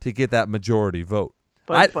people to get that majority vote.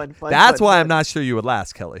 That's why I'm not sure you would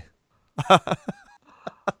last, Kelly.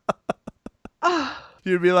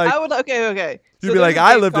 You'd be like, okay. You'd be like,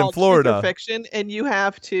 I lived in Florida. Fiction, and you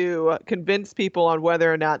have to convince people on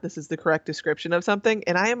whether or not this is the correct description of something.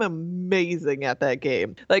 And I am amazing at that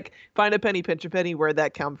game. Like, find a penny, pinch a penny, where'd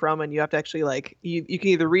that come from? And you have to actually, like, you can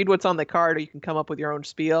either read what's on the card or you can come up with your own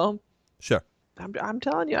spiel. Sure. I'm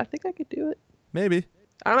telling you, I think I could do it. Maybe.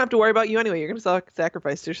 I don't have to worry about you anyway. You're going to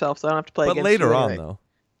sacrifice yourself, so I don't have to play But against later you on, anyway. though.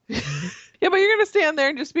 Yeah, but you're going to stand there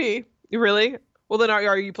and just be, really? Well, then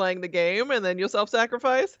are you playing the game and then you'll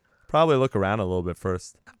self-sacrifice? Probably look around a little bit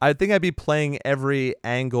first. I think I'd be playing every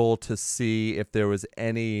angle to see if there was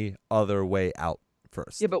any other way out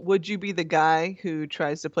first. Yeah, but would you be the guy who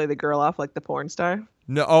tries to play the girl off like the porn star?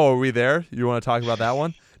 No. Oh, are we there? You want to talk about that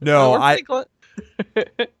one? No,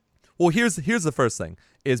 Well, here's the first thing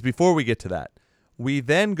is before we get to that, we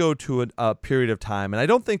then go to a period of time, and I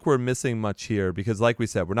don't think we're missing much here because, like we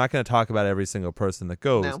said, we're not going to talk about every single person that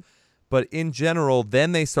goes. No. But in general,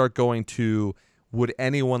 then they start going to, would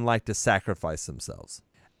anyone like to sacrifice themselves?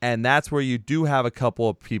 And that's where you do have a couple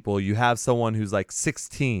of people. You have someone who's like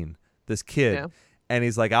 16, this kid, and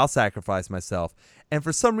he's like, I'll sacrifice myself. And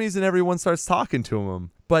for some reason, everyone starts talking to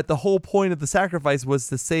him. But the whole point of the sacrifice was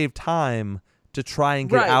to save time to try and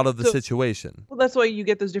get out of the situation. Well, that's why you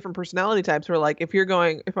get those different personality types where, like, if you're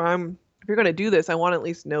going to do this, I want to at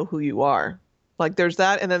least know who you are. Like, there's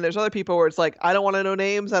that, and then there's other people where it's like, I don't want to know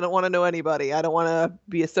names, I don't want to know anybody, I don't want to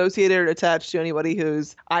be associated or attached to anybody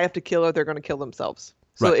who's I have to kill or they're going to kill themselves.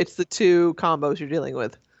 So it's the two combos you're dealing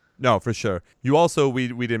with. No, for sure. You also, we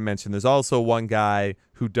didn't mention, there's also one guy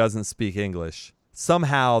who doesn't speak English.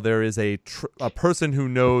 Somehow there is a person who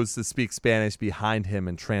knows to speak Spanish behind him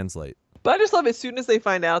and translate. But I just love as soon as they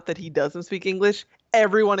find out that he doesn't speak English,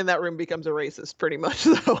 everyone in that room becomes a racist, pretty much.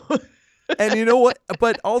 And you know what?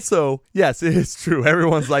 But also, yes, it is true.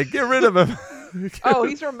 Everyone's like, get rid of him. Oh,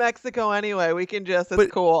 he's from Mexico anyway. We can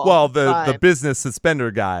it's cool. Well, the business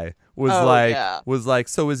suspender guy was was like,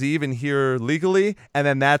 so is he even here legally? And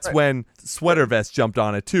then that's when Sweater Vest jumped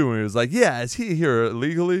on it too, and he was like, yeah, is he here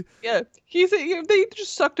legally? Yeah, they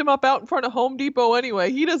just sucked him up out in front of Home Depot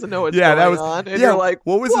anyway. He doesn't know what's going on. And you're like,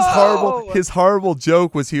 what was his horrible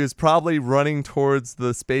joke was he was probably running towards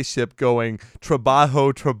the spaceship going,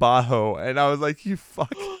 trabajo, trabajo. And I was like, you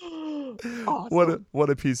fuck. Awesome. What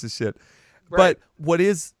a piece of shit. But what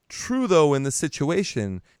is true, though, in the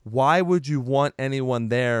situation, why would you want anyone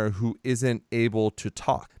there who isn't able to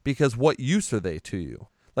talk? Because what use are they to you?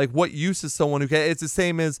 Like, what use is someone who can? It's the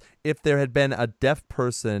same as if there had been a deaf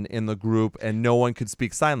person in the group and no one could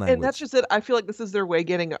speak sign language. And that's just it. I feel like this is their way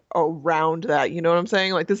getting around that. You know what I'm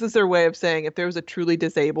saying? Like, this is their way of saying if there was a truly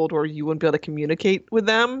disabled or you wouldn't be able to communicate with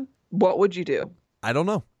them, what would you do? I don't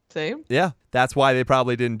know. Same? Yeah, that's why they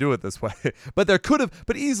probably didn't do it this way. But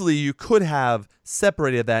easily you could have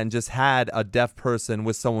separated that and just had a deaf person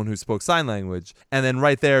with someone who spoke sign language. And then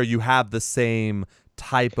right there you have the same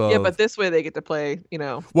type of... Yeah, but this way they get to play,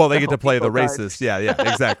 Well, they get to play the racist. Yeah,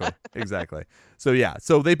 exactly. Exactly.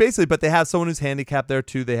 So they basically, but they have someone who's handicapped there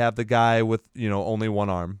too. They have the guy with, only one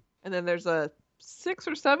arm. And then there's a 6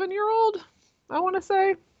 or 7-year-old, I want to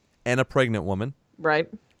say. And a pregnant woman. Right.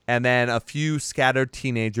 And then a few scattered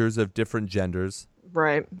teenagers of different genders.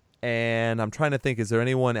 Right. And I'm trying to think, is there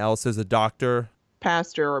anyone else? There's a doctor.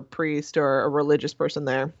 Pastor or priest or a religious person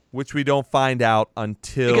there. Which we don't find out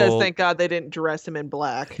until... Because thank God they didn't dress him in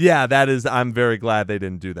black. Yeah, I'm very glad they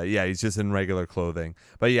didn't do that. Yeah, he's just in regular clothing.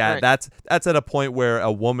 But yeah, that's at a point where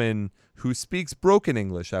a woman who speaks broken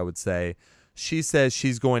English, I would say, she says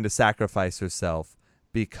she's going to sacrifice herself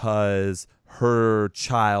because her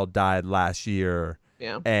child died last year.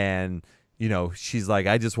 Yeah. And, she's like,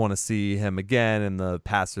 I just want to see him again. And the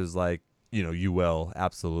pastor's like, you will.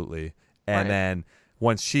 Absolutely. And then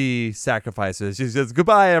once she sacrifices, she says,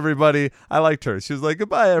 goodbye, everybody. I liked her. She was like,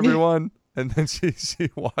 goodbye, everyone. And then she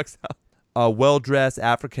walks out. A well-dressed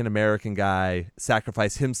African-American guy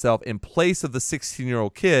sacrificed himself in place of the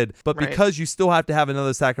 16-year-old kid. But because you still have to have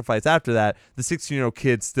another sacrifice after that, the 16-year-old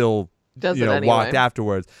kid still, walked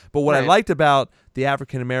afterwards. But what I liked about the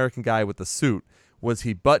African-American guy with the suit was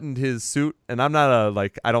he buttoned his suit, and I'm not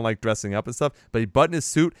I don't like dressing up and stuff, but he buttoned his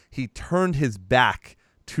suit, he turned his back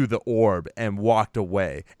to the orb and walked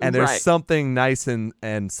away. And there's something nice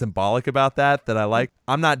and symbolic about that I like.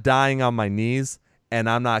 I'm not dying on my knees, and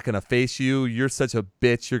I'm not going to face you. You're such a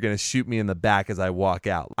bitch, you're going to shoot me in the back as I walk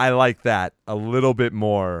out. I like that a little bit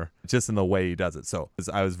more just in the way he does it. So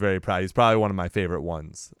I was very proud. He's probably one of my favorite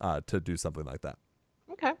ones to do something like that.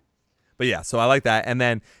 Okay. But yeah, so I like that. And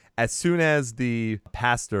then as soon as the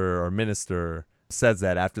pastor or minister says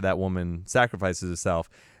that after that woman sacrifices herself,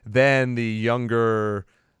 then the younger,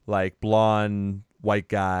 blonde white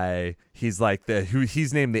guy, he's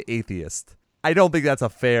he's named the atheist. I don't think that's a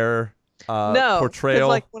fair portrayal.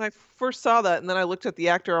 No, when I first saw that and then I looked at the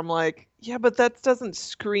actor, I'm like, yeah, but that doesn't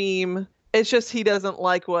scream. It's just he doesn't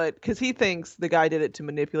like because he thinks the guy did it to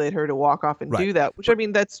manipulate her to walk off and do that, which I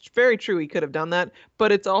mean, that's very true. He could have done that.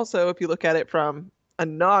 But it's also, if you look at it from a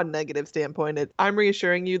non-negative standpoint, I'm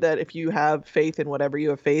reassuring you that if you have faith in whatever you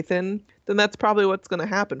have faith in, then that's probably what's going to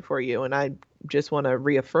happen for you. And I just want to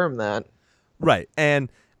reaffirm that. Right.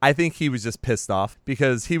 And I think he was just pissed off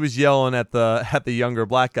because he was yelling at the younger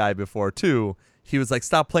black guy before too. He was like,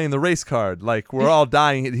 "Stop playing the race card. Like, we're all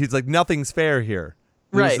dying." He's like, "Nothing's fair here.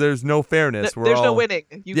 There's no fairness. There's no winning.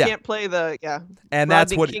 You can't play the and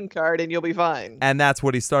that's what king card, and you'll be fine." And that's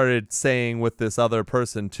what he started saying with this other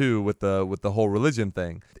person too, with the whole religion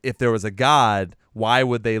thing. If there was a God, why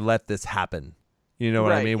would they let this happen? You know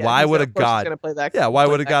what I mean? Yeah, why would a God? Why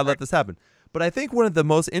would a God let this happen? But I think one of the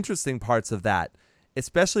most interesting parts of that,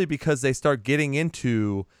 especially because they start getting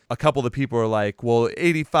into a couple of the people are like, well,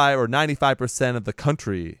 85 or 95% of the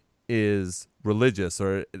country is religious,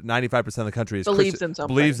 or 95% of the country is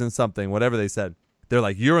believes in something, whatever they said. They're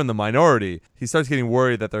like, you're in the minority. He starts getting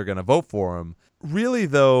worried that they're going to vote for him. Really,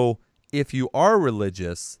 though, if you are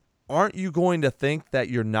religious, aren't you going to think that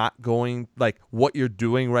you're not going, like, what you're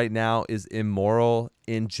doing right now is immoral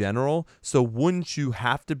in general? So wouldn't you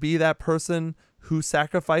have to be that person who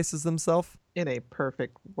sacrifices themselves? In a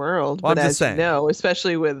perfect world, well, but I'm as just saying, you know,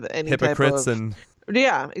 especially with any hypocrites type of, and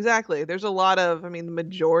yeah, exactly. There's a lot of, I mean, the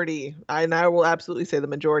majority, and I will absolutely say the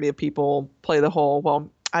majority of people play the whole,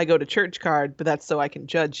 well, I go to church card, but that's so I can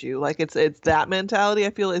judge you. Like it's that mentality I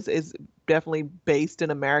feel is definitely based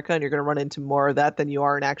in America, and you're going to run into more of that than you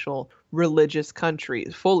are in actual religious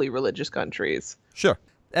countries, fully religious countries. Sure.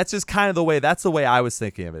 That's just kind of that's the way I was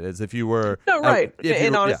thinking of it, is if you were... No, right.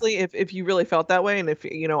 And honestly, if you really felt that way, and if,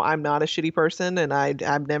 you know, I'm not a shitty person and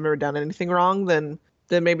I've never done anything wrong, then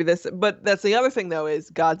maybe this... But that's the other thing, though, is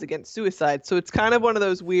God's against suicide. So it's kind of one of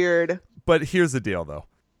those weird... But here's the deal, though.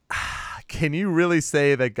 Can you really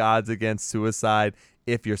say that God's against suicide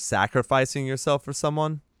if you're sacrificing yourself for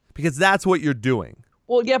someone? Because that's what you're doing.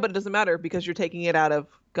 Well, yeah, but it doesn't matter because you're taking it out of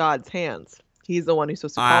God's hands. He's the one who's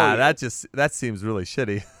supposed to call you. That seems really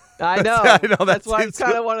shitty. I know. I know that's why it's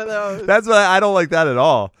kind of one of those. That's why I don't like that at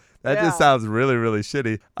all. That just sounds really, really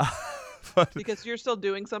shitty. Because you're still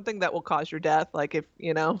doing something that will cause your death. Like if,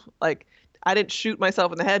 you know, like I didn't shoot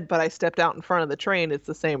myself in the head, but I stepped out in front of the train. It's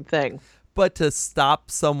the same thing. But to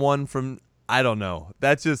stop someone from, I don't know.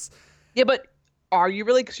 That's just... Yeah, but are you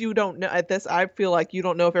really? Because you don't know at this. I feel like you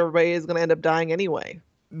don't know if everybody is going to end up dying anyway.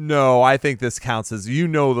 No, I think this counts as, you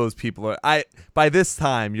know, those people are... By this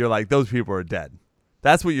time, you're like, those people are dead.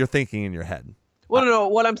 That's what you're thinking in your head. Well, no,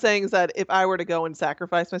 what I'm saying is that if I were to go and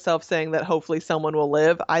sacrifice myself saying that hopefully someone will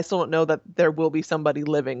live, I still don't know that there will be somebody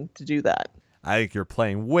living to do that. I think you're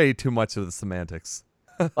playing way too much of the semantics.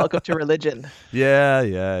 Welcome to religion.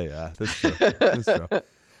 Yeah. That's true. That's true.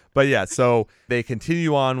 But yeah, so they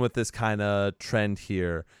continue on with this kind of trend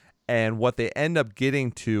here. And what they end up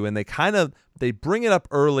getting to, and they bring it up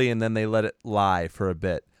early and then they let it lie for a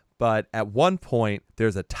bit. But at one point,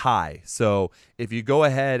 there's a tie. So if you go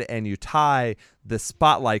ahead and you tie, the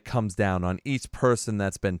spotlight comes down on each person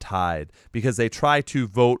that's been tied, because they try to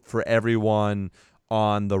vote for everyone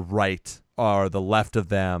on the right or the left of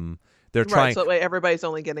them. They're trying. So everybody's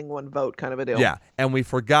only getting one vote, kind of a deal. Yeah, and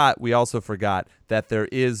we also forgot that there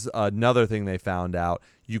is another thing they found out.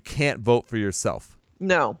 You can't vote for yourself.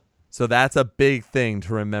 No. So that's a big thing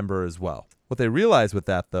to remember as well. What they realize with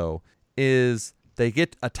that, though, is they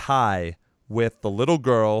get a tie with the little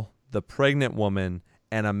girl, the pregnant woman,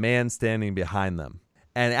 and a man standing behind them.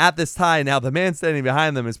 And at this tie, now the man standing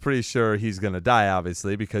behind them is pretty sure he's going to die,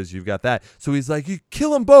 obviously, because you've got that. So he's like, you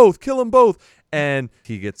kill them both. And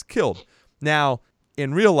he gets killed. Now,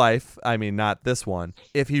 in real life, I mean, not this one,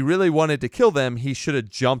 if he really wanted to kill them, he should have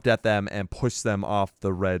jumped at them and pushed them off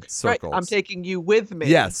the red circles. Right, I'm taking you with me.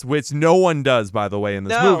 Yes, which no one does, by the way, in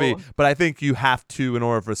this movie. But I think you have to, in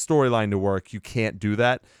order for a storyline to work, you can't do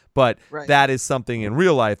that. But that is something in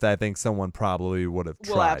real life that I think someone probably would have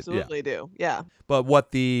tried. Will absolutely do, yeah. But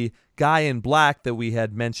what the guy in black that we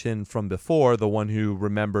had mentioned from before, the one who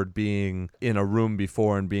remembered being in a room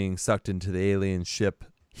before and being sucked into the alien ship,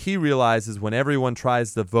 he realizes when everyone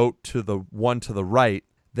tries to vote to the one to the right,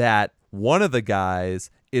 that one of the guys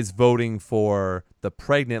is voting for the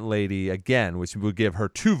pregnant lady again, which would give her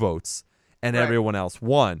 2 votes. And everyone else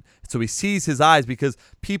won. So he sees his eyes, because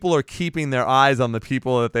people are keeping their eyes on the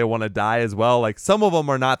people that they want to die as well. Like, some of them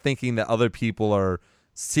are not thinking that other people are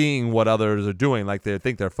seeing what others are doing. Like, they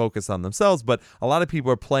think they're focused on themselves. But a lot of people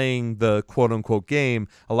are playing the quote-unquote game.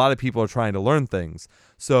 A lot of people are trying to learn things.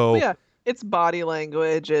 So yeah, it's body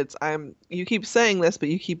language. You keep saying this, but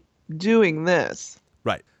you keep doing this.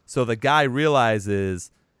 Right. So the guy realizes,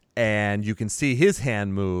 and you can see his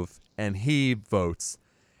hand move, and he votes.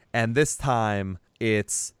 And this time,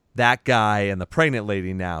 it's that guy and the pregnant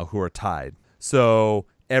lady now who are tied. So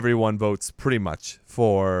everyone votes pretty much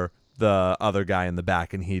for the other guy in the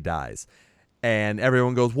back, and he dies. And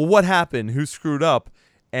everyone goes, well, what happened? Who screwed up?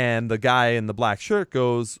 And the guy in the black shirt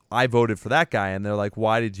goes, I voted for that guy. And they're like,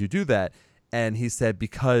 why did you do that? And he said,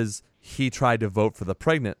 because he tried to vote for the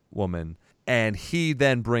pregnant woman. And he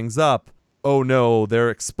then brings up, oh no, they're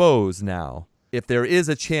exposed now. If there is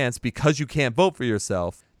a chance, because you can't vote for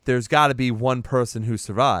yourself, there's got to be one person who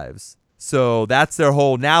survives. So that's their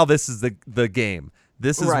whole, now this is the game.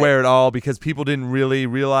 This is where it all, because people didn't really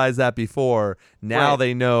realize that before. Now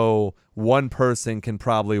they know one person can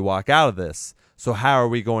probably walk out of this. So how are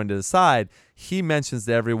we going to decide? He mentions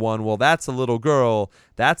to everyone, well, that's a little girl.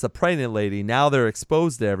 That's a pregnant lady. Now they're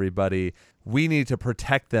exposed to everybody. We need to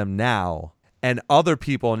protect them now. And other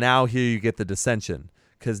people, now here you get the dissension.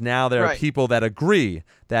 Because now there are people that agree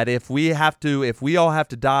that if we all have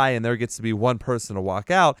to die and there gets to be one person to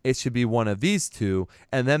walk out, it should be one of these two.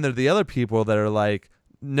 And then there are the other people that are like,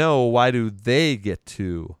 no, why do they get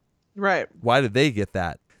to? Right. Why do they get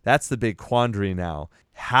that? That's the big quandary now.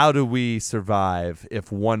 How do we survive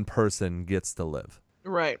if one person gets to live?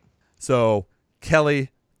 Right. So,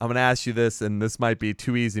 Kelly, I'm going to ask you this, and this might be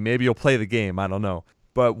too easy. Maybe you'll play the game. I don't know.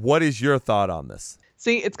 But what is your thought on this?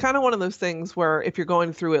 See, it's kind of one of those things where if you're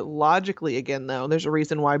going through it logically again, though, there's a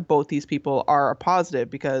reason why both these people are a positive,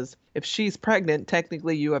 because if she's pregnant,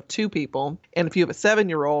 technically you have two people. And if you have a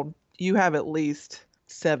 7-year-old, you have at least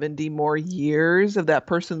 70 more years of that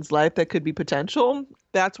person's life that could be potential.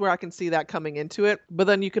 That's where I can see that coming into it. But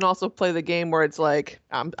then you can also play the game where it's like,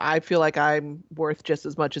 I feel like I'm worth just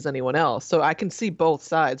as much as anyone else. So I can see both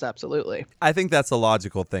sides, absolutely. I think that's a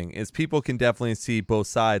logical thing, is people can definitely see both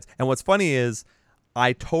sides. And what's funny is,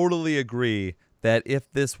 I totally agree that if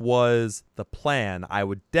this was the plan, I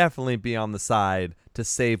would definitely be on the side to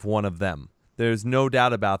save one of them. There's no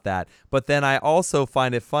doubt about that. But then I also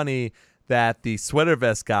find it funny that the sweater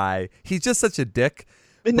vest guy, he's just such a dick.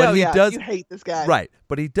 No, you hate this guy. Right.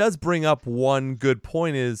 But he does bring up one good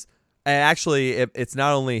point is, and actually, it's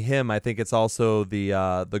not only him. I think it's also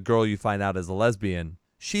the girl you find out is a lesbian.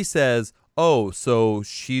 She says, oh, so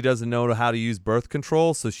she doesn't know how to use birth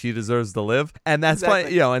control, so she deserves to live. And that's why,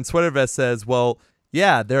 and Sweater Vest says, well,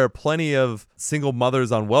 yeah, there are plenty of single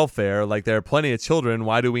mothers on welfare. Like, there are plenty of children.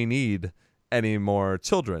 Why do we need any more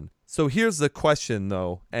children? So here's the question,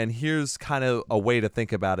 though, and here's kind of a way to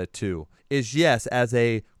think about it, too, is yes, as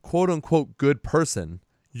a quote-unquote good person,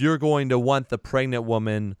 you're going to want the pregnant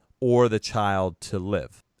woman or the child to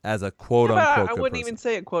live. As a quote-unquote I wouldn't even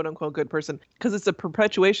say a quote-unquote good person, because it's a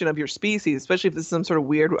perpetuation of your species, especially if this is some sort of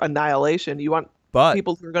weird annihilation. You want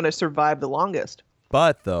people who are going to survive the longest.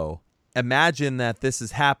 But, though, imagine that this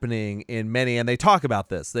is happening in many, and they talk about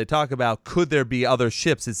this. They talk about, could there be other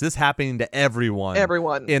ships? Is this happening to everyone?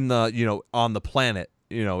 Everyone. In the, on the planet.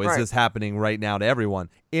 Is this happening right now to everyone?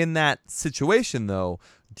 In that situation, though,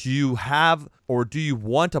 do you have or do you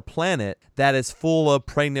want a planet that is full of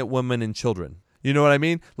pregnant women and children? You know what I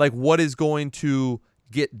mean? Like, what is going to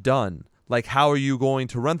get done? Like, how are you going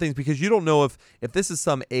to run things? Because you don't know if this is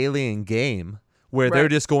some alien game where they're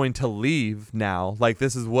just going to leave now. Like,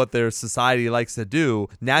 this is what their society likes to do.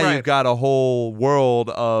 Now you've got a whole world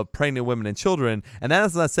of pregnant women and children. And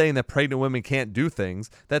that's not saying that pregnant women can't do things.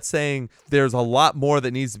 That's saying there's a lot more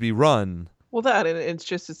that needs to be run. Well,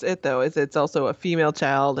 it's also a female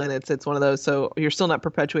child, and it's one of those. So you're still not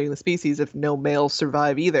perpetuating the species if no males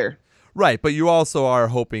survive either. Right, but you also are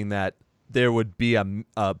hoping that there would be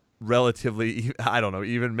a relatively, I don't know,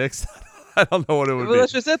 even mix. I don't know what it would be. Well,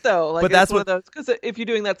 that's just it, though. Like, but that's one of those, because if you're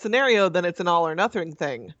doing that scenario, then it's an all or nothing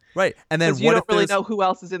thing. Right, and then you don't really know who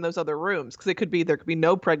else is in those other rooms, because there could be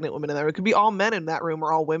no pregnant women in there. It could be all men in that room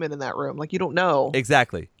or all women in that room. Like, you don't know.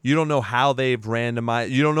 Exactly. You don't know how they've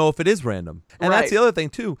randomized. You don't know if it is random. And that's the other thing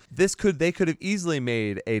too. They could have easily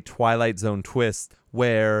made a Twilight Zone twist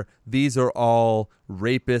where these are all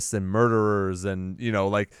rapists and murderers and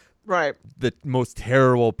the most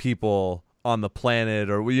terrible people on the planet,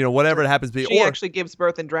 or whatever it happens to be. She actually gives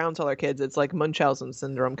birth and drowns all her kids. It's like Munchausen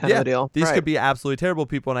syndrome kind of a deal. These could be absolutely terrible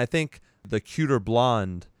people. And I think the cuter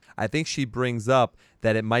blonde, I think she brings up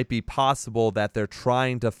that it might be possible that they're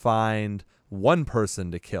trying to find one person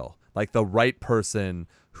to kill, like the right person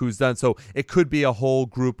who's done. So it could be a whole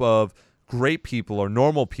group of great people or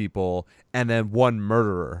normal people and then one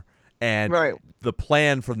murderer. And the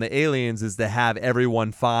plan from the aliens is to have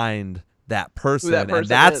everyone find that person, and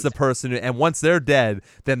that's the person, and once they're dead,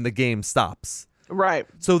 then the game stops. Right.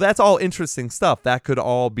 So that's all interesting stuff. That could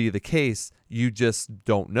all be the case. You just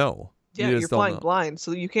don't know. Yeah, You you're just don't flying know. blind,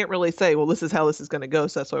 so you can't really say, well, this is how this is going to go,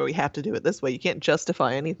 so that's why we have to do it this way. You can't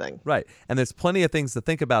justify anything. Right. And there's plenty of things to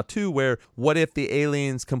think about too, where what if the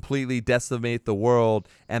aliens completely decimate the world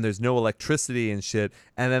and there's no electricity and shit,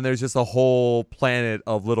 and then there's just a whole planet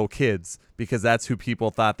of little kids because that's who people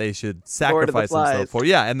thought they should sacrifice themselves for.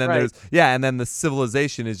 Yeah, and then and then the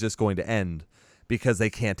civilization is just going to end because they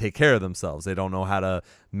can't take care of themselves. They don't know how to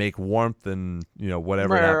make warmth and,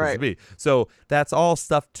 whatever it happens to be. So that's all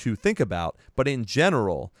stuff to think about. But in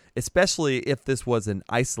general, especially if this was an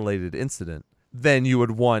isolated incident, then you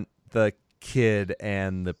would want the kid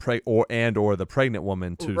and the the pregnant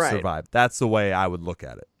woman to survive. That's the way I would look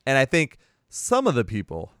at it. And I think some of the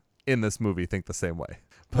people in this movie think the same way.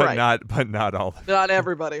 But not all of them. Not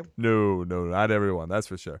everybody. No, not everyone. That's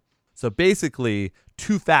for sure. So basically,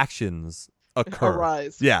 two factions occur.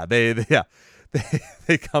 Arise. Yeah, they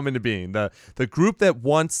come into being. The group that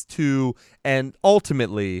wants to, and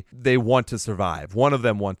ultimately they want to survive. One of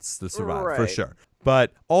them wants to survive for sure.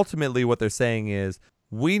 But ultimately what they're saying is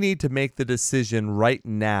we need to make the decision right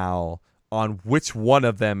now on which one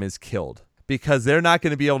of them is killed, because they're not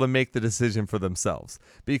going to be able to make the decision for themselves.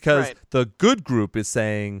 Because the good group is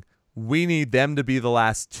saying we need them to be the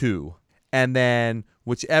last two. And then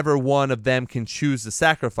whichever one of them can choose to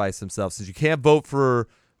sacrifice themselves, since you can't vote for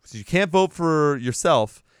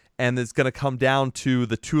yourself, and it's going to come down to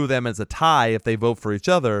the two of them as a tie if they vote for each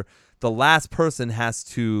other, the last person has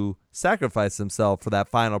to sacrifice himself for that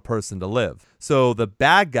final person to live. So the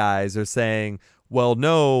bad guys are saying, well,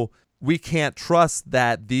 no, we can't trust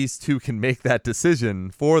that these two can make that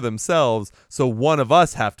decision for themselves, so one of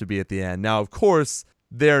us have to be at the end. Now, of course,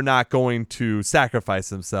 they're not going to sacrifice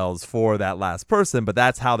themselves for that last person, but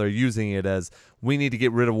that's how they're using it, as we need to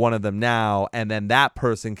get rid of one of them now, and then that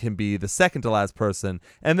person can be the second to last person,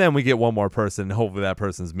 and then we get one more person, and hopefully that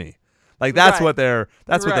person's me. Like, that's what they're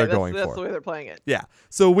going for. That's the way they're playing it. Yeah.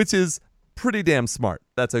 So, which is pretty damn smart.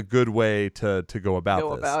 That's a good way to go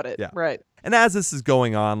about this. Yeah. Right. And as this is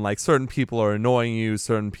going on, like, certain people are annoying you,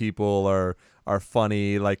 certain people are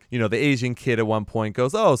funny. Like, the Asian kid at one point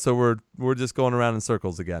goes, oh, so we're just going around in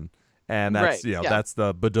circles again. And that's, that's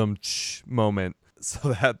the badum-tsh moment.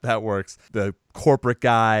 So that works. The corporate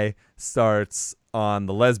guy starts on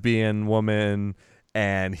the lesbian woman,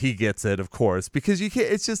 and he gets it, of course, because you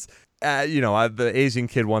can't, it's just, the Asian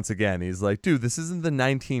kid, once again, he's like, dude, this isn't the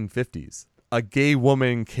 1950s. A gay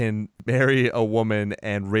woman can marry a woman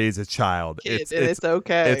and raise a child. It's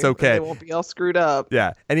okay. It's okay. It won't be all screwed up.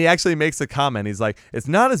 Yeah. And he actually makes a comment. He's like, it's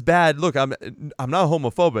not as bad. Look, I'm not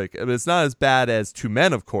homophobic, but it's not as bad as to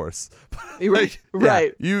men, of course. Right.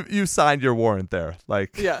 Right. You signed your warrant there.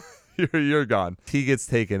 Like, yeah. You're gone. He gets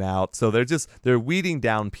taken out. So they're weeding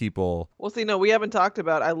down people. Well, see, no, we haven't talked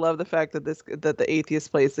about, I love the fact that the atheist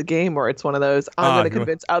plays the game where it's one of those, I'm going to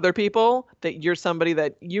convince other people that you're somebody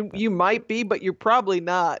that you might be, but you're probably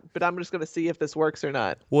not. But I'm just going to see if this works or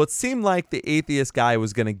not. Well, it seemed like the atheist guy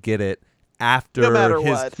was going to get it after no matter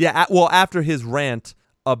what. Yeah, after his rant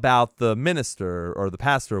about the minister or the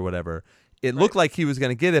pastor or whatever. It looked like he was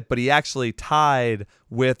going to get it, but he actually tied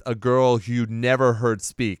with a girl you never heard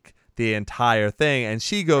speak the entire thing, and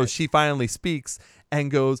she finally speaks and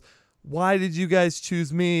goes, why did you guys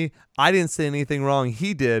choose me? I didn't say anything wrong,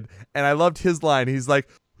 he did. And I loved his line. He's like,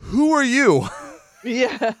 who are you?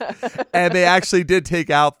 Yeah. And they actually did took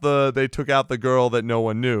out the girl that no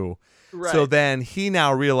one knew. Right. So then he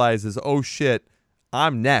now realizes, oh shit,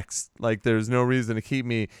 I'm next, like there's no reason to keep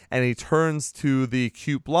me. And he turns to the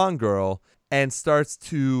cute blonde girl and starts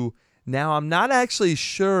to, now I'm not actually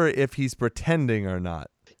sure if he's pretending or not.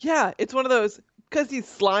 Yeah, it's one of those, because he's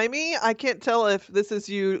slimy, I can't tell if this is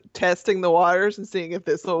you testing the waters and seeing if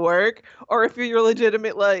this will work, or if you're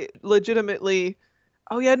legitimately,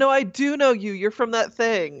 oh yeah, no, I do know you. You're from that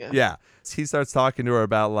thing. Yeah. He starts talking to her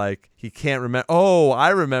about, like, he can't remember. Oh, I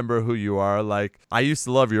remember who you are. Like, I used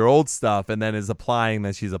to love your old stuff, and then is applying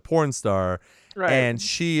that she's a porn star. Right. And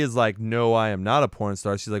she is like, no, I am not a porn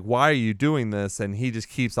star. She's like, why are you doing this? And he just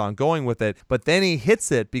keeps on going with it. But then he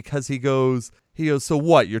hits it because he goes, so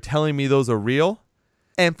what? You're telling me those are real?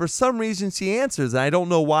 And for some reason she answers, and I don't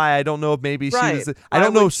know why. I don't know if maybe she was, I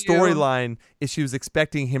don't know storyline if she was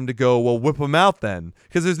expecting him to go, well, whip him out then.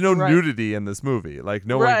 Because there's no nudity in this movie. Like,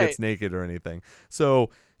 no one gets naked or anything. So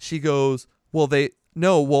she goes,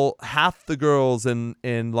 half the girls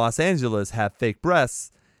in Los Angeles have fake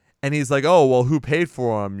breasts. And he's like, oh, well, who paid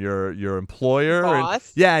for him? Your employer?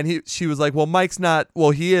 Boss? And she was like, well, Mike's not,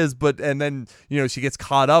 well, he is, but, and then, she gets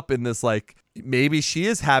caught up in this, like, maybe she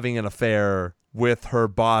is having an affair with her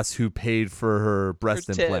boss who paid for her breast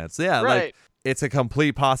implants. Yeah, right. like, it's a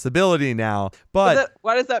complete possibility now. But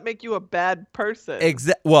why does that make you a bad person?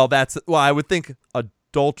 Well, I would think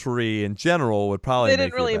adultery in general would probably. They make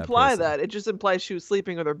didn't really you a bad imply person. that. It just implies she was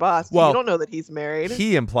sleeping with her boss. Well, you don't know that he's married.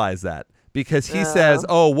 He implies that. Because he says,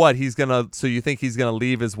 "Oh, what? So you think he's gonna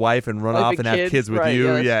leave his wife and run off and have kids with right,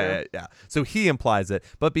 you?" Yeah. So he implies it,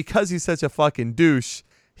 but because he's such a fucking douche,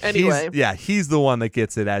 anyway, he's the one that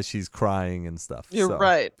gets it as she's crying and stuff. You're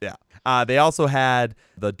right. Yeah. They also had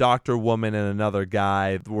the doctor woman and another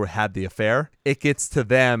guy who had the affair. It gets to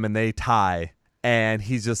them and they tie, and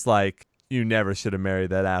he's just like, "You never should have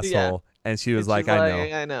married that asshole." Yeah. And she was like,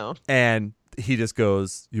 I know. And he just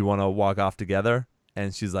goes, "You want to walk off together?"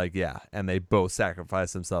 And she's like, yeah. And they both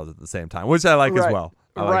sacrifice themselves at the same time, which I like as well.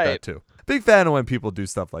 I like that too. Big fan of when people do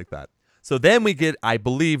stuff like that. So then we get, I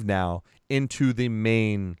believe now, into the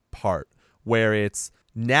main part where it's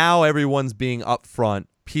now everyone's being upfront.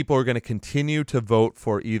 People are going to continue to vote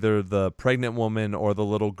for either the pregnant woman or the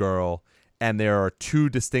little girl. And there are two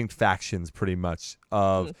distinct factions pretty much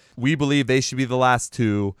of we believe they should be the last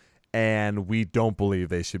two and we don't believe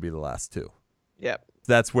they should be the last two. Yep.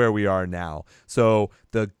 That's where we are now. So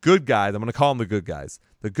the good guys, I'm going to call them the good guys.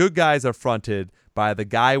 The good guys are fronted by the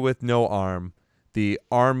guy with no arm, the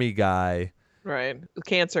army guy. Right. The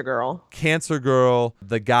cancer girl.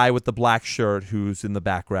 The guy with the black shirt who's in the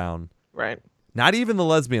background. Right. Not even the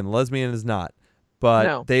lesbian. The lesbian is not. But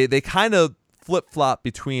no. they kind of flip-flop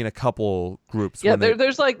between a couple groups. Yeah,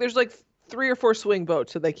 there's like 3 or 4 swing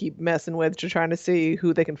votes that they keep messing with to trying to see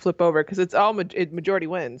who they can flip over because it's all majority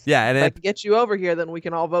wins. Yeah, and if I can get you over here, then we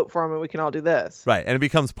can all vote for him and we can all do this. Right, and it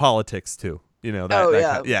becomes politics too. You know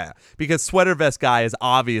that. Yeah, because Sweater Vest guy is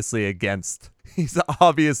obviously against. He's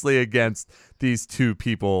obviously against these two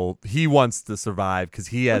people. He wants to survive because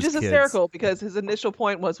he has kids. Which is hysterical because his initial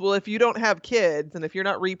point was, well, if you don't have kids and if you're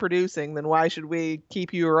not reproducing, then why should we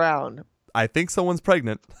keep you around? I think someone's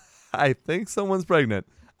pregnant.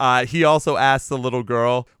 He also asked the little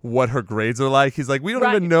girl what her grades are like. He's like, we don't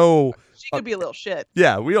even know. She could be a little shit.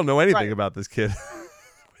 Yeah, we don't know anything about this kid,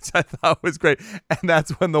 which I thought was great. And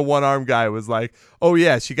that's when the one-armed guy was like, oh,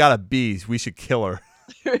 yeah, she got a B. We should kill her.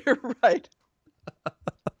 Right.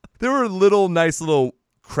 There were nice little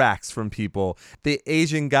cracks from people. The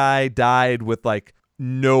Asian guy died with like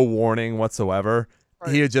no warning whatsoever.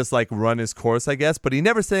 Right. He had just like run his course, I guess, but he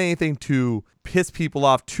never said anything to piss people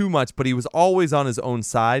off too much, but he was always on his own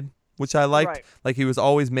side, which I liked. Right. Like he was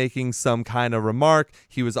always making some kind of remark.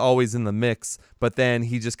 He was always in the mix, but then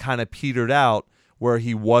he just kind of petered out where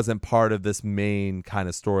he wasn't part of this main kind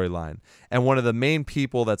of storyline. And one of the main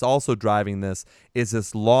people that's also driving this is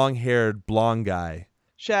this long-haired blonde guy.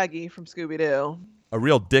 Shaggy from Scooby-Doo. A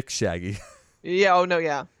real dick Shaggy. Yeah, oh no,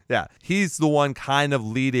 yeah. Yeah, he's the one kind of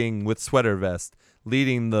leading with Sweater Vest,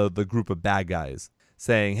 leading the group of bad guys,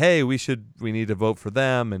 saying, hey, we need to vote for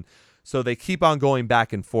them. And so they keep on going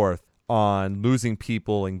back and forth on losing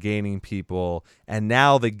people and gaining people. And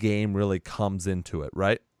now the game really comes into it,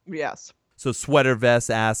 right? Yes. So Sweater Vest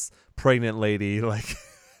asks pregnant lady, like,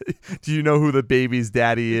 do you know who the baby's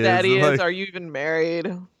daddy is? Like, are you even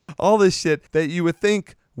married? All this shit that you would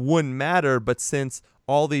think wouldn't matter, but since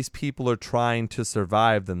all these people are trying to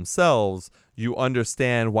survive themselves, you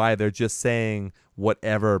understand why they're just saying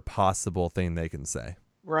whatever possible thing they can say.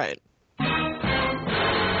 Right.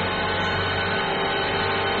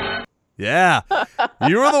 Yeah.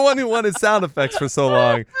 You were the one who wanted sound effects for so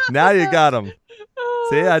long. Now you got them.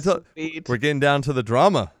 See, we're getting down to the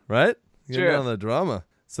drama, right? Getting down to the drama.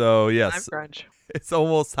 So, yes. It's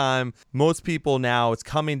almost time. Most people now, it's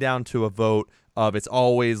coming down to a vote of it's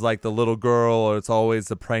always like the little girl or it's always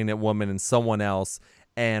the pregnant woman and someone else.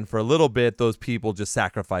 And for a little bit, those people just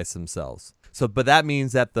sacrifice themselves. So, but that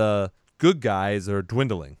means that the good guys are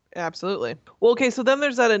dwindling. Absolutely. Well, okay, so then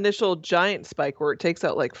there's that initial giant spike where it takes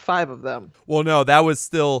out like 5 of them. Well, no, that was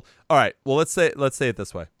still all right. Well, let's say it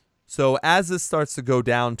this way. So as this starts to go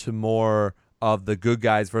down to more of the good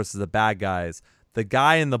guys versus the bad guys, the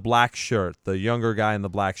guy in the black shirt, the younger guy in the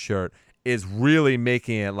black shirt, is really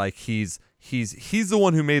making it like he's the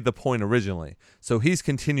one who made the point originally. So he's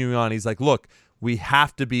continuing on. He's like, look, we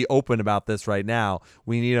have to be open about this right now.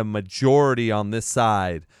 We need a majority on this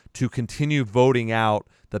side to continue voting out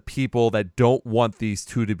the people that don't want these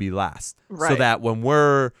two to be last. Right. So that when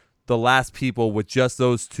we're the last people with just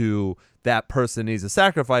those two, that person needs to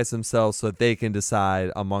sacrifice themselves so that they can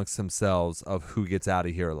decide amongst themselves of who gets out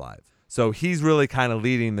of here alive. So he's really kind of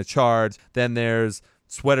leading the charge. Then there's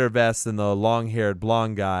Sweater Vest and the long-haired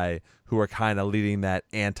blonde guy who are kind of leading that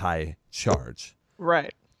anti-charge.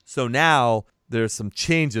 Right. So now there's some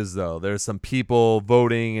changes, though. There's some people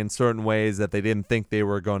voting in certain ways that they didn't think they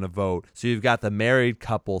were going to vote. So you've got the married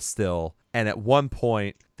couple still And at one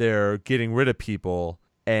point, they're getting rid of people,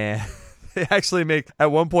 and they actually make,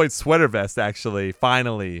 at one point, Sweater Vest actually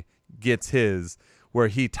finally gets his, where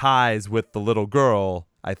he ties with the little girl,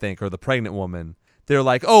 I think, or the pregnant woman. They're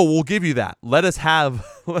like, oh, we'll give you that. Let us have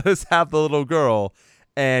the little girl,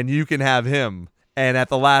 and you can have him. And at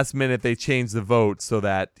the last minute, they change the vote so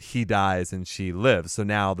that he dies and she lives. So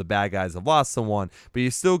now the bad guys have lost someone, but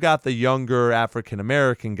you still got the younger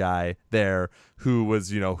African-American guy there who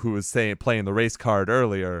was playing the race card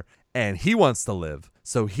earlier, and he wants to live.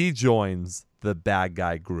 So he joins the bad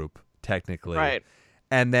guy group, technically. Right.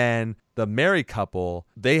 And then the married couple,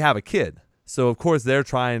 they have a kid. So, of course, they're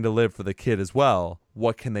trying to live for the kid as well.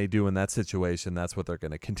 What can they do in that situation? That's what they're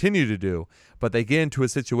going to continue to do. But they get into a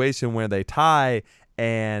situation where they tie,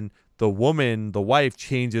 and the woman, the wife,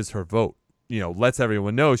 changes her vote. Lets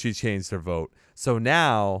everyone know she changed her vote. So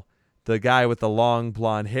now the guy with the long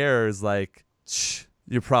blonde hair is like, shh,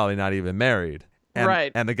 you're probably not even married.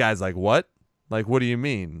 Right. And the guy's like, what? Like, what do you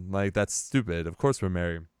mean? Like, that's stupid. Of course we're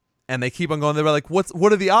married. And they keep on going. They're like, what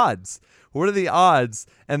are the odds? What are the odds?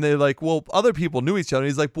 And they're like, well, other people knew each other. And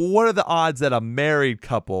he's like, well, what are the odds that a married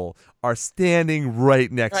couple are standing right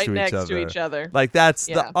next to each other? Like,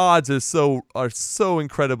 the odds are so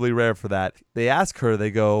incredibly rare for that. They ask her, they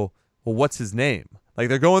go, well, what's his name? Like,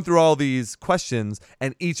 they're going through all these questions,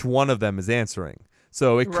 and each one of them is answering.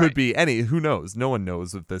 So it could be any, who knows? No one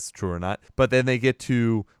knows if this is true or not. But then they get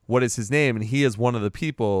to what is his name, and he is one of the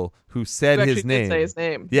people who said his name. Say his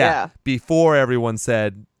name. Yeah. Before everyone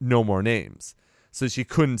said no more names. So she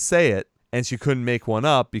couldn't say it, and she couldn't make one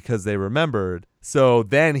up because they remembered. So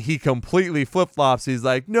then he completely flip-flops. He's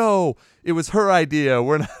like, no, it was her idea.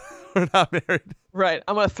 We're not married. Right.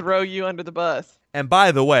 I'm going to throw you under the bus. And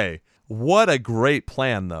by the way, what a great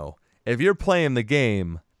plan, though. If you're playing the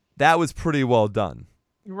game, that was pretty well done.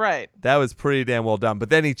 Right. That was pretty damn well done.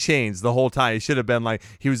 But then he changed the whole time. He should have been like,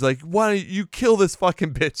 he was like, why don't you kill this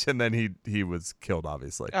fucking bitch? And then he was killed,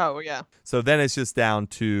 obviously. Oh, yeah. So then it's just down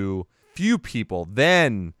to few people.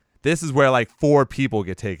 Then this is where like 4 people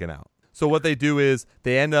get taken out. So what they do is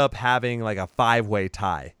they end up having like a 5-way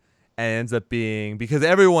tie. And it ends up being, because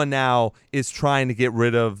everyone now is trying to get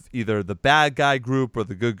rid of either the bad guy group or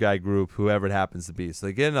the good guy group, whoever it happens to be. So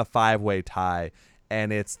they get in a 5-way tie.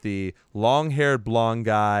 And it's the long-haired blonde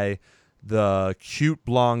guy, the cute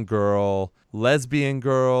blonde girl, lesbian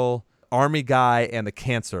girl, army guy, and the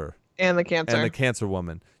cancer. And the cancer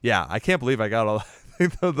woman. Yeah, I can't believe I got all.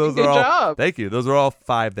 Those Good are all. job. Thank you. Those are all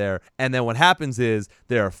 5 there. And then what happens is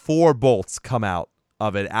there are 4 bolts come out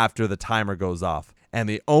of it after the timer goes off, and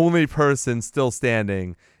the only person still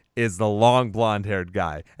standing is the long blonde-haired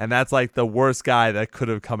guy, and that's like the worst guy that could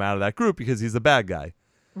have come out of that group because he's a bad guy.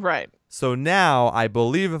 Right. So now, I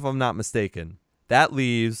believe, if I'm not mistaken, that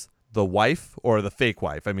leaves the wife or the fake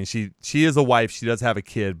wife. I mean, she is a wife. She does have a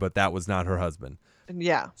kid, but that was not her husband.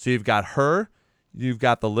 Yeah. So you've got her, you've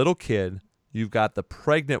got the little kid, you've got the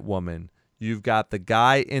pregnant woman, you've got the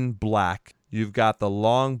guy in black, you've got the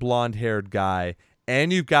long blonde-haired guy,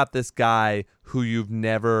 and you've got this guy who you've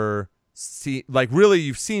never seen. Like, really,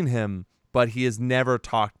 you've seen him, but he has never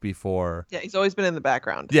talked before. Yeah, he's always been in the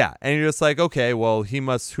background. Yeah, and you're just like, okay, well,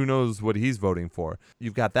 who knows what he's voting for.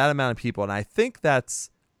 You've got that amount of people, and I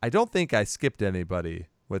don't think I skipped anybody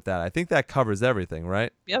with that. I think that covers everything,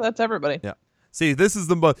 right? Yeah, that's everybody. Yeah. See, this is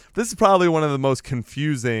probably one of the most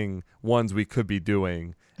confusing ones we could be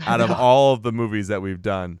doing out of all of the movies that we've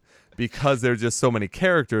done, because there are just so many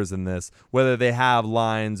characters in this, whether they have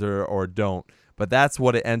lines or don't. But that's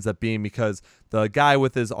what it ends up being, because the guy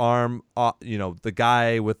with his arm, the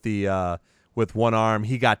guy with the with one arm,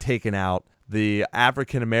 he got taken out. The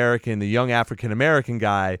young African American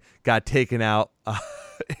guy got taken out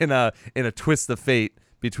in a twist of fate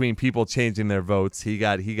between people changing their votes. He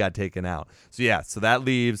got taken out. So yeah, so that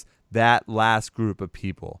leaves that last group of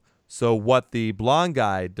people. So what the blonde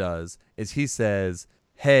guy does is he says,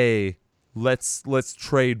 "Hey, let's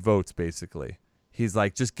trade votes," basically. He's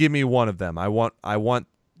like, just give me one of them. I want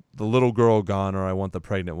the little girl gone, or I want the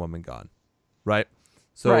pregnant woman gone. Right?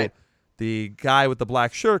 So the guy with the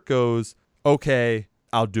black shirt goes, okay,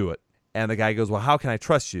 I'll do it. And the guy goes, well, how can I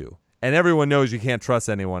trust you? And everyone knows you can't trust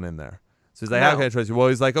anyone in there. So he's like, how can I trust you? Well,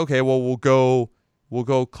 he's like, okay, well, we'll go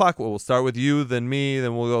clockwise. We'll start with you, then me,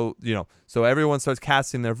 then we'll go, So everyone starts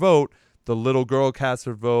casting their vote. The little girl casts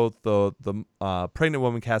her vote. The pregnant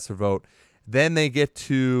woman casts her vote. Then they get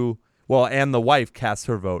to... and the wife casts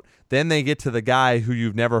her vote. Then they get to the guy who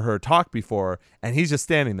you've never heard talk before, and he's just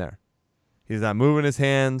standing there. He's not moving his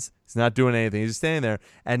hands. He's not doing anything. He's just standing there.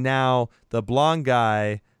 And now the blonde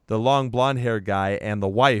guy, the long blonde-haired guy, and the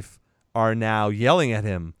wife are now yelling at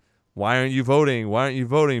him, Why aren't you voting? Why aren't you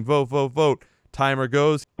voting? Vote, vote, vote. Timer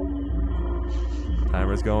goes.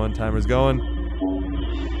 Timer's going.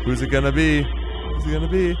 Who's it going to be?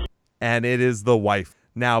 And it is the wife.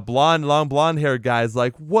 Now, long blonde haired guy's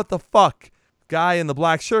like, what the fuck? Guy in the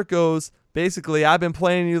black shirt goes, basically, I've been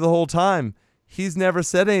playing you the whole time. He's never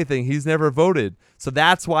said anything. He's never voted. So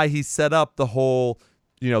that's why he set up the whole,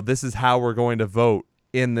 this is how we're going to vote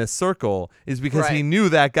in this circle, is because he knew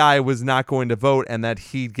that guy was not going to vote and that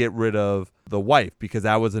he'd get rid of the wife, because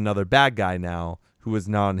that was another bad guy now who was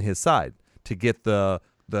not on his side, to get the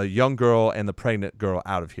young girl and the pregnant girl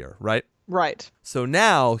out of here, right? Right. So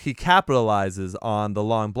now he capitalizes on the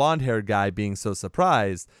long blonde-haired guy being so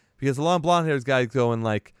surprised, because the long blonde-haired guy's going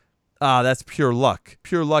like, that's pure luck.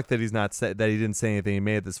 Pure luck that that he didn't say anything. He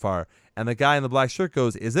made it this far. And the guy in the black shirt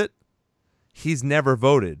goes, is it? He's never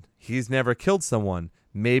voted. He's never killed someone.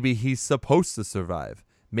 Maybe he's supposed to survive.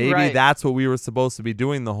 Maybe that's what we were supposed to be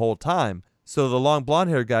doing the whole time. So the long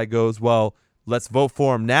blonde-haired guy goes, well, let's vote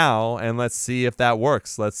for him now, and let's see if that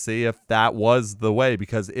works. Let's see if that was the way,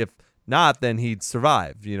 because if not, then he'd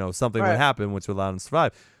survive. Something would happen which would allow him to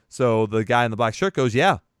survive. So the guy in the black shirt goes,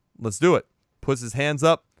 yeah, let's do it. Puts his hands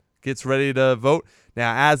up, gets ready to vote.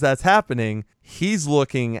 Now, as that's happening, he's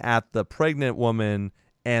looking at the pregnant woman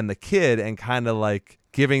and the kid and kind of like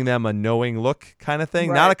giving them a knowing look kind of thing.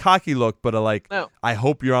 Right. Not a cocky look, but a like, no. I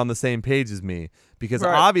hope you're on the same page as me. Because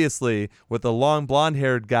obviously, with the long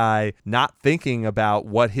blonde-haired guy not thinking about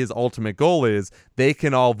what his ultimate goal is, they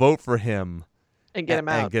can all vote for him and get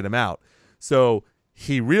him out. So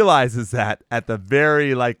he realizes that at the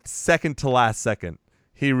very second to last second.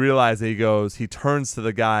 He realizes, he turns to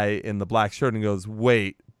the guy in the black shirt and goes,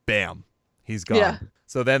 wait, bam, he's gone. Yeah.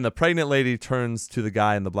 So then the pregnant lady turns to the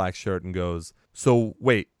guy in the black shirt and goes, so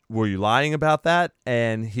wait, were you lying about that?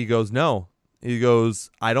 And he goes, no. He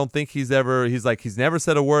goes, I don't think he's never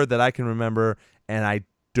said a word that I can remember, and I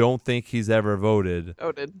don't think he's ever voted.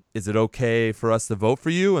 Is it okay for us to vote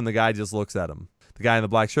for you? And the guy just looks at him. The guy in the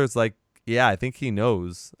black shirt's like, yeah, I think he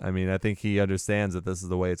knows. I mean, I think he understands that this is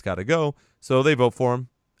the way it's got to go. So they vote for him,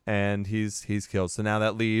 and he's killed. So now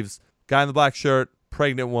that leaves guy in the black shirt,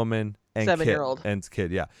 pregnant woman, and 7-year-old. And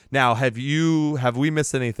kid, yeah. Now, have we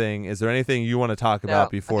missed anything? Is there anything you want to talk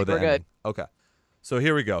about before the ending? Good. Okay. So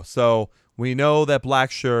here we go. So we know that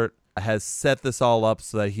Black Shirt has set this all up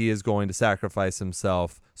so that he is going to sacrifice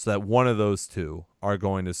himself so that one of those two are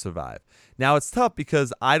going to survive. Now, it's tough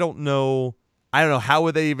because I don't know how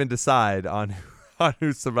would they even decide on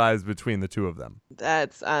who survives between the two of them.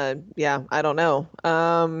 That's I don't know.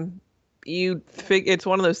 It's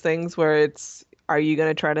one of those things where are you going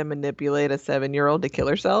to try to manipulate a 7-year-old to kill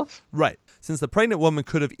herself? Right. Since the pregnant woman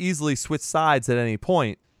could have easily switched sides at any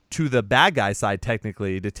point to the bad guy side,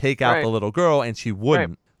 technically, to take out the little girl, and she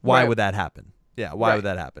wouldn't. Why would that happen? Yeah, why would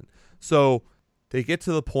that happen? So they get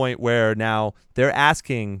to the point where now they're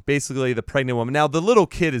asking basically the pregnant woman. Now, the little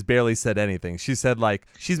kid has barely said anything. She said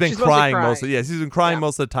she's been crying most of the she's been crying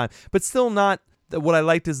most of the time. But still not, what I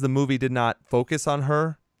liked is the movie did not focus on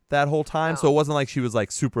her that whole time. No. So it wasn't like she was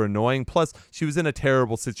super annoying. Plus, she was in a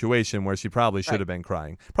terrible situation where she probably should have been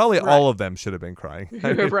crying. Probably all of them should have been crying.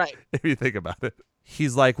 I mean, if you think about it.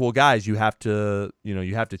 He's like, well, guys, you have to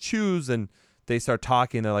choose. And they start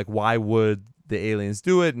talking. They're like, why would the aliens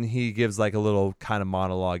do it? And he gives a little kind of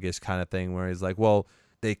monologue-ish kind of thing where he's like, well,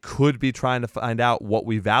 they could be trying to find out what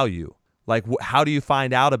we value. How do you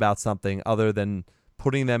find out about something other than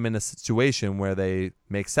putting them in a situation where they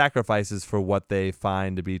make sacrifices for what they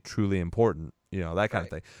find to be truly important, that kind of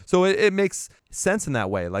thing. So it makes sense in that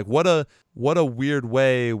way. What a weird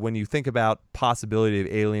way when you think about possibility of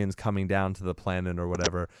aliens coming down to the planet or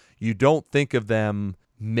whatever, you don't think of them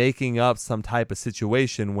making up some type of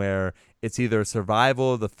situation where it's either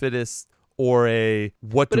survival of the fittest or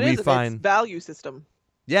what do we find value system.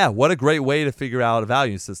 Yeah, what a great way to figure out a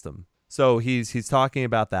value system. So he's talking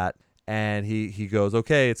about that. And he goes,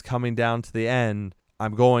 okay, it's coming down to the end.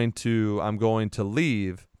 I'm going to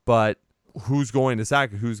leave, but who's going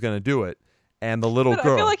to do it? And the little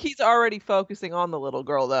girl. I feel like he's already focusing on the little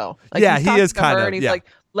girl, though. He is kind of. And he's like,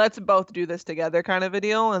 let's both do this together, kind of a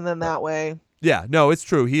deal, and then that way. Yeah, no, it's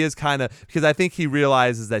true. He is kind of, because I think he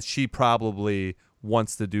realizes that she probably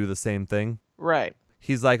wants to do the same thing. Right.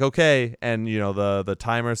 He's like, okay, and the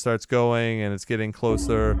timer starts going, and it's getting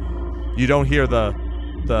closer. You don't hear the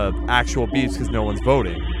actual beeps because no one's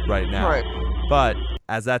voting right now. Right. But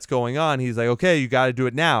as that's going on, he's like, okay, you got to do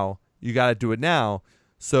it now. You got to do it now.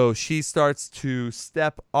 So she starts to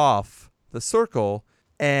step off the circle,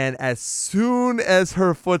 and as soon as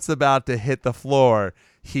her foot's about to hit the floor,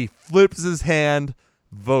 he flips his hand,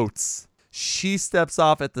 votes. she steps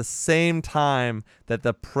off at the same time that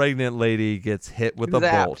the pregnant lady gets hit with a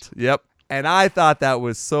Zapped. bolt. Yep. And I thought that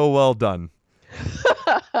was so well done.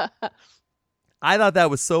 I thought that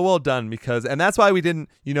was so well done because, and that's why we didn't,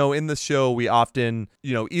 in the show, we often,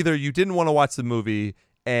 either you didn't want to watch the movie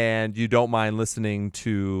and you don't mind listening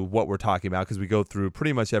to what we're talking about because we go through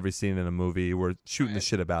pretty much every scene in a movie. We're shooting the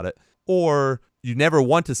shit about it. Or you never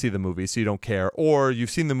want to see the movie, so you don't care. Or you've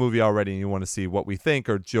seen the movie already and you want to see what we think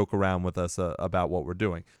or joke around with us about what we're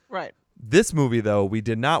doing. Right. This movie, though, we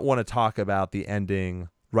did not want to talk about the ending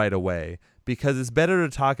right away because it's better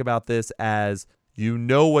to talk about this as you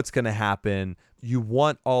know what's going to happen. You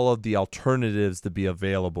want all of the alternatives to be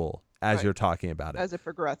available as you're talking about it. As it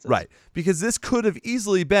progresses. Right. Because this could have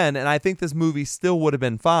easily been, and I think this movie still would have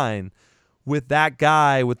been fine, with that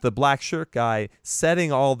guy, with the black shirt guy,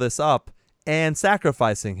 setting all this up and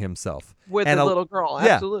sacrificing himself. With and the little girl,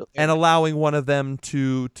 absolutely. And allowing one of them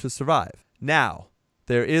to survive. Now,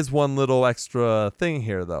 there is one little extra thing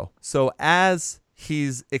here, though. So as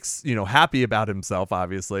he's happy about himself,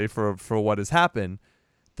 obviously, for what has happened,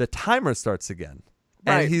 the timer starts again.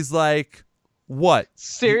 Right. And he's like, what?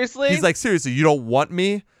 Seriously? He's like, seriously, you don't want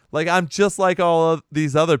me? Like, I'm just like all of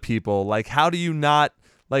these other people. Like, how do you not,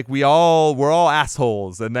 like, we're all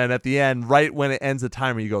assholes. And then at the end, right when it ends the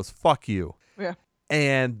timer, he goes, fuck you. Yeah.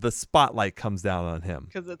 And the spotlight comes down on him.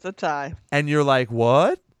 Because it's a tie. And you're like,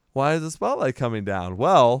 what? Why is the spotlight coming down?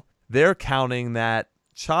 Well, they're counting that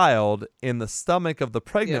child in the stomach of the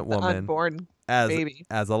pregnant woman unborn as baby.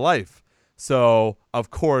 As a life. So, of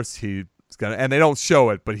course, he's going to, and they don't show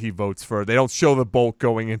it, but he votes for, they don't show the bolt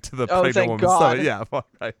going into the pregnant woman's stomach. Yeah,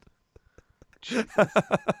 right.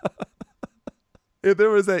 If there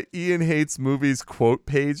was a Ian Hates Movies quote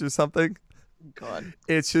page or something, God,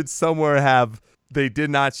 it should somewhere have, they did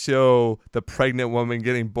not show the pregnant woman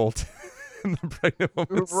getting bolted in the pregnant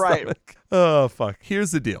woman's stomach. Oh, fuck. Here's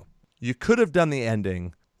the deal. You could have done the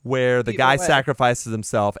ending where the guy sacrifices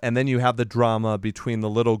himself and then you have the drama between the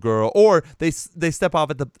little girl, or they step off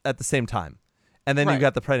at the same time. And then you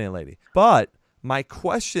got the pregnant lady. But my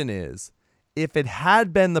question is, if it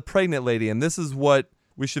had been the pregnant lady, and this is what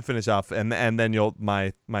we should finish off, and then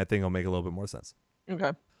my thing will make a little bit more sense.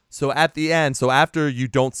 Okay. So at the end, so after you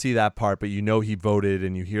don't see that part, but you know he voted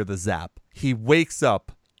and you hear the zap, he wakes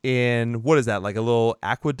up in, what is that, like a little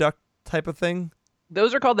aqueduct type of thing?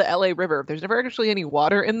 Those are called the LA River. There's never actually any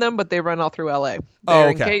water in them, but they run all through LA.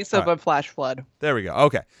 They're in case of a flash flood. There we go.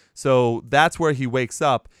 Okay. So that's where he wakes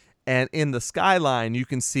up. And in the skyline, you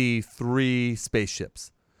can see 3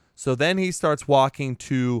 spaceships. So then he starts walking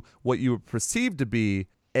to what you would perceive to be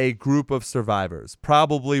a group of survivors,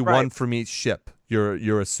 probably one from each ship.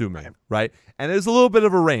 You're assuming, right? And there's a little bit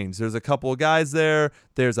of a range. There's a couple of guys there.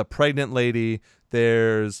 There's a pregnant lady.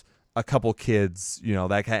 There's a couple kids,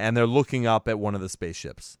 that kind, and they're looking up at one of the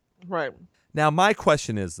spaceships. Right. Now, my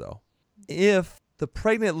question is, though, if the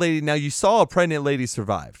pregnant lady, now you saw a pregnant lady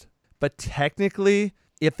survived, but technically,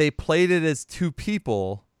 if they played it as 2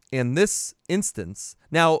 people in this instance,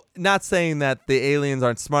 now, not saying that the aliens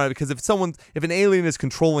aren't smart, because if an alien is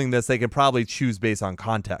controlling this, they can probably choose based on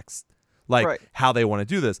context, like how they want to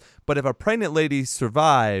do this. But if a pregnant lady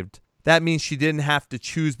survived, that means she didn't have to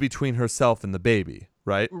choose between herself and the baby.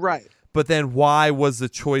 Right? Right. But then why was the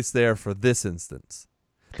choice there for this instance?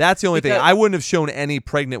 That's the only thing. I wouldn't have shown any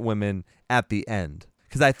pregnant women at the end.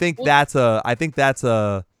 Because I think that's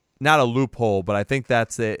a not a loophole, but I think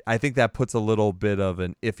that puts a little bit of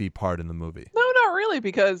an iffy part in the movie. No, not really,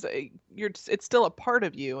 because it's still a part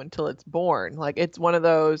of you until it's born. Like, it's one of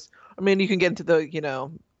those, I mean, you can get into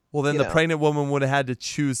the, Well, then the pregnant woman would have had to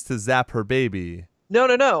choose to zap her baby.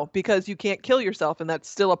 No, because you can't kill yourself, and that's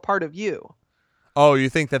still a part of you. Oh, you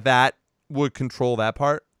think that would control that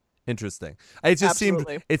part? Interesting. It just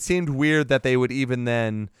seemed weird that they would even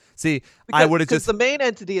then see. I would have just, the main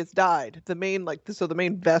entity has died. The main the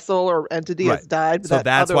main vessel or entity has died. But so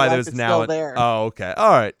that's why there's now there. Oh, okay,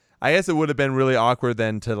 all right. I guess it would have been really awkward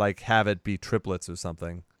then to like have it be triplets or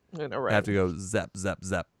something. I know, right? Have to go zap zap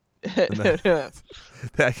zap. I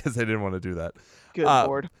guess I didn't want to do that. Good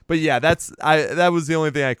Lord. But yeah, that was the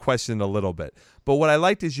only thing I questioned a little bit. But what I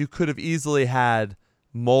liked is you could have easily had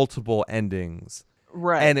multiple endings.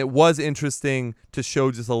 Right. And it was interesting to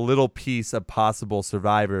show just a little piece of possible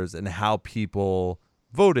survivors and how people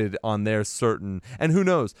voted on their certain, and who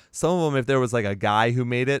knows, some of them, if there was like a guy who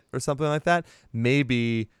made it or something like that,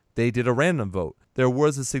 maybe they did a random vote. There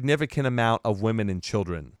was a significant amount of women and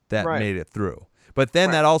children that made it through. But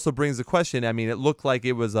then that also brings the question, I mean, it looked like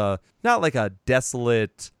it was not like a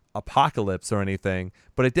desolate apocalypse or anything,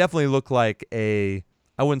 but it definitely looked like I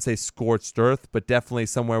wouldn't say scorched earth, but definitely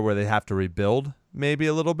somewhere where they have to rebuild, maybe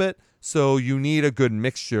a little bit. So you need a good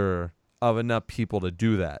mixture of enough people to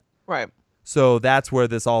do that. Right. So that's where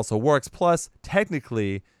this also works. Plus,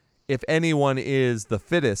 technically, if anyone is the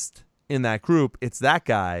fittest in that group, it's that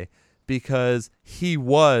guy, because he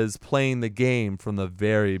was playing the game from the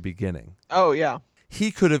very beginning. Oh, yeah.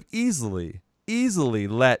 He could have easily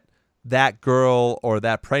let that girl or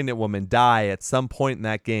that pregnant woman die at some point in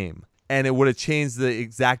that game, and it would have changed the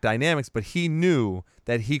exact dynamics, but he knew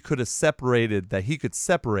that he could separate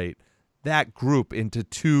that group into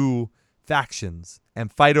two factions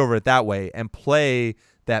and fight over it that way and play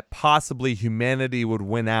that possibly humanity would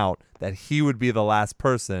win out, that he would be the last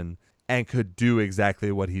person and could do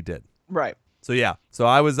exactly what he did. Right. So yeah, so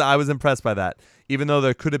I was impressed by that. Even though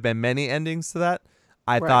there could have been many endings to that,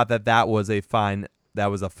 I thought that was a fine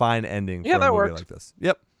ending for a movie worked. like this.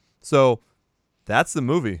 Yep. So that's the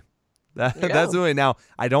movie. That's the movie. Now,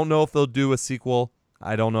 I don't know if they'll do a sequel.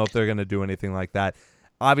 I don't know if they're going to do anything like that.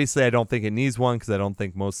 Obviously, I don't think it needs one, because I don't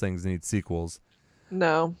think most things need sequels.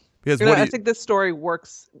 No. Because I think this story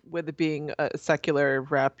works with it being a secular,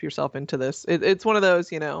 wrap yourself into this. It's one of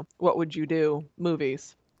those, what would you do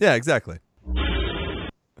movies. Yeah, exactly.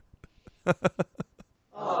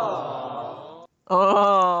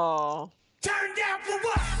 Oh. Turn down for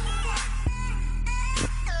what?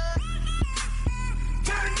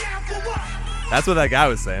 Turn down for what? That's what that guy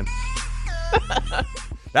was saying.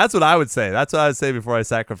 That's what I would say. That's what I would say before I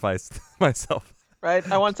sacrificed myself. Right?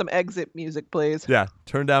 I want some exit music, please. Yeah.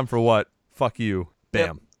 Turn down for what? Fuck you.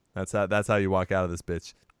 Bam. Yep. That's how you walk out of this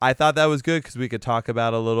bitch. I thought that was good because we could talk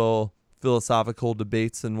about a little philosophical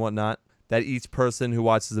debates and whatnot, that each person who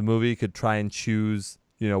watches the movie could try and choose,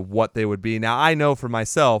 what they would be. Now, I know for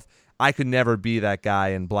myself, I could never be that guy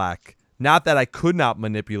in black. Not that I could not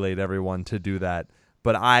manipulate everyone to do that,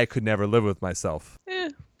 but I could never live with myself.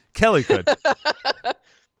 Kelly could.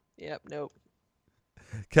 Yep, nope.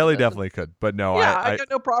 Kelly definitely could, but no. Yeah, I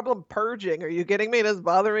got no problem purging. Are you kidding me? It doesn't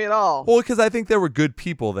bother me at all. Well, because I think there were good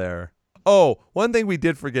people there. Oh, one thing we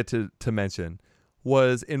did forget to mention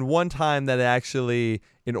was in one time that actually,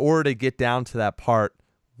 in order to get down to that part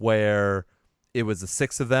where it was the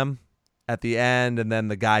 6 of them at the end, and then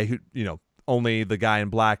the guy who, only the guy in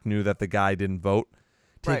black knew that the guy didn't vote.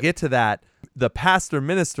 To get to that, the pastor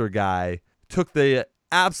minister guy took the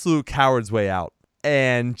absolute coward's way out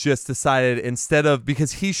and just decided, instead of,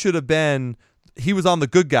 because he was on the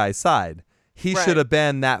good guy's side. He should have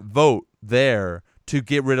been that vote there to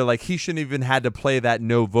get rid of, he shouldn't even had to play that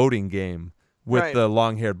no voting game with the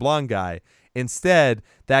long-haired blonde guy. Instead,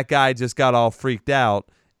 that guy just got all freaked out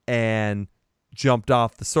and jumped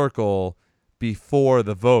off the circle before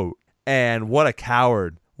the vote. And what a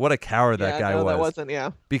coward. What a coward that guy was. That wasn't,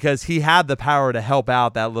 Because he had the power to help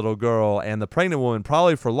out that little girl and the pregnant woman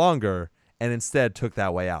probably for longer, and instead took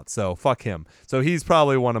that way out. So fuck him. So he's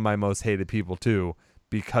probably one of my most hated people too,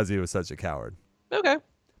 because he was such a coward. Okay.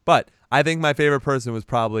 But I think my favorite person was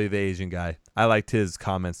probably the Asian guy. I liked his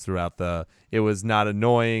comments throughout it was not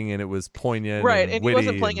annoying, and it was poignant. Right, and he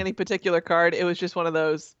wasn't playing any particular card. It was just one of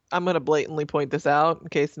those, I'm going to blatantly point this out in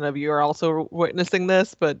case none of you are also witnessing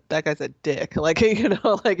this, but that guy's a dick.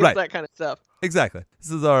 It's that kind of stuff. Exactly.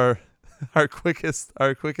 This is our quickest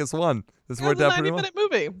one. This worked out pretty well. 90-minute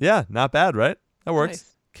movie. Yeah, not bad, right? That works.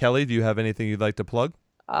 Nice. Kelly, do you have anything you'd like to plug?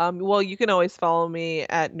 Well, you can always follow me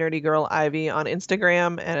at Nerdy Girl Ivy on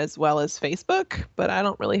Instagram and as well as Facebook, but I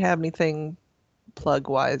don't really have anything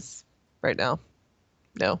plug-wise right now.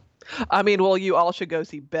 No. I mean, well, you all should go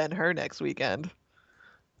see Ben-Hur next weekend.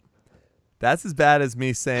 That's as bad as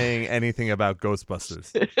me saying anything about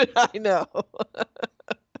Ghostbusters. I know.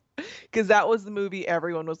 Because that was the movie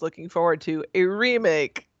everyone was looking forward to, a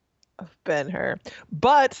remake of Ben-Hur.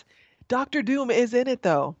 But Doctor Doom is in it,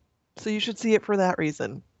 though. So you should see it for that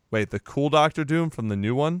reason. Wait, the cool Doctor Doom from the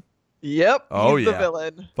new one? Yep. Oh, he's the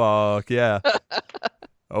villain. Fuck yeah.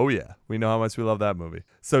 Oh, yeah. We know how much we love that movie.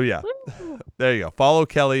 So, yeah. There you go. Follow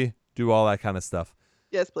Kelly. Do all that kind of stuff.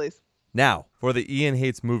 Yes, please. Now, for the Ian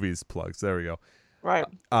Hates Movies plugs. There we go. Right.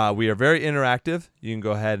 We are very interactive. You can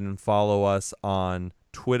go ahead and follow us on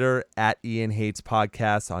Twitter at Ian Hates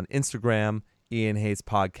Podcast, on Instagram, Ian Hates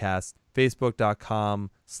Podcast,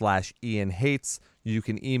 Facebook.com/Ian Hates. You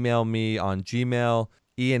can email me on Gmail,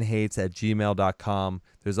 ianhates@gmail.com.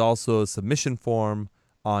 There's also a submission form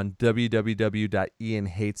on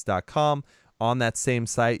www.ianhates.com. On that same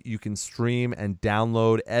site, you can stream and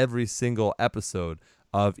download every single episode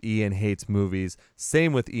of Ian Hates Movies.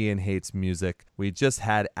 Same with Ian Hates Music. We just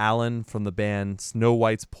had Alan from the band Snow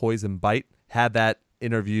White's Poison Bite. Had that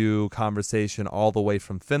interview conversation all the way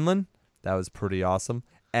from Finland. That was pretty awesome.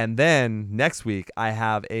 And then next week, I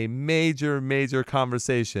have a major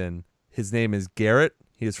conversation His name is Garrett.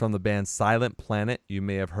 He is from the band Silent Planet. You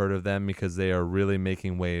may have heard of them because they are really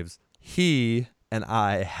making waves. He and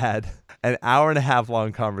I had an hour and a half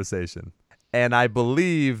long conversation. And I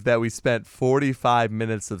believe that we spent 45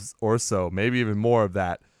 minutes or so, maybe even more of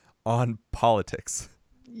that, on politics.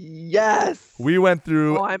 Yes. We went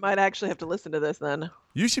through. Oh, I might actually have to listen to this then.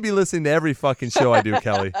 You should be listening to every fucking show I do,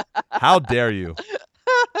 Kelly. How dare you?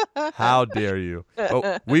 How dare you?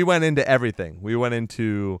 Oh, we went into everything. We went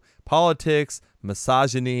into politics,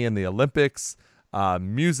 misogyny in the Olympics,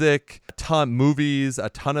 music, movies, a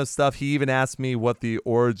ton of stuff. He even asked me what the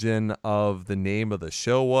origin of the name of the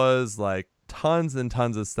show was, like tons and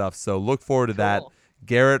tons of stuff. So look forward to that.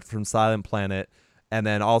 Garrett from Silent Planet. And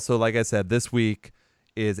then also, like I said, this week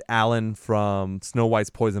is Alan from Snow White's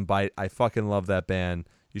Poison Bite. I fucking love that band.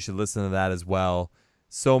 You should listen to that as well.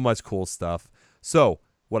 So much cool stuff. So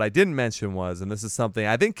what I didn't mention was, and this is something,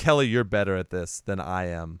 I think, Kelly, you're better at this than I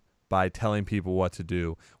am by telling people what to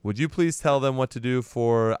do. Would you please tell them what to do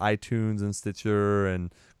for iTunes and Stitcher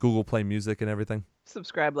and Google Play Music and everything?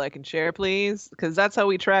 Subscribe, like, and share, please, because that's how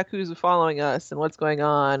we track who's following us and what's going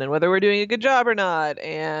on and whether we're doing a good job or not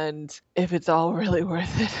and if it's all really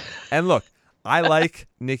worth it. And look, I like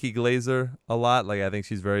Nikki Glazer a lot. Like, I think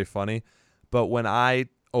she's very funny. But when I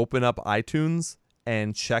open up iTunes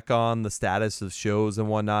and check on the status of shows and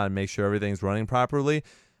whatnot and make sure everything's running properly,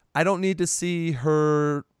 I don't need to see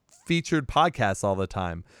her featured podcasts all the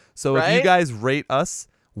time. So if you guys rate us,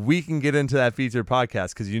 we can get into that featured podcast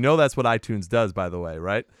because you know that's what iTunes does, by the way,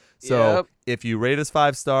 right? So if you rate us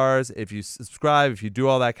 5 stars, if you subscribe, if you do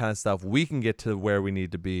all that kind of stuff, we can get to where we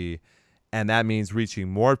need to be. And that means reaching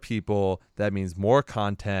more people. That means more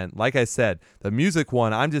content. Like I said, the music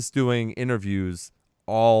one, I'm just doing interviews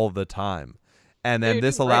all the time. And then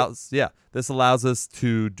this allows us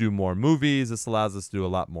to do more movies. This allows us to do a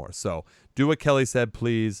lot more. So do what Kelly said,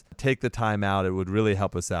 please. Take the time out. It would really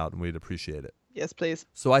help us out, and we'd appreciate it. Yes, please.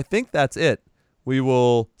 So I think that's it. We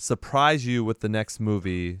will surprise you with the next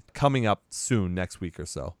movie coming up soon, next week or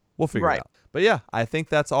so. We'll figure it out. But yeah, I think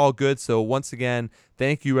that's all good. So once again,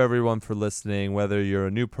 thank you everyone for listening, whether you're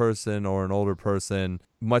a new person or an older person.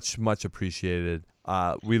 Much, much appreciated.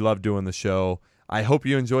 We love doing the show. I hope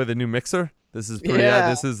you enjoy the new mixer. This is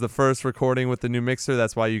this is the first recording with the new mixer.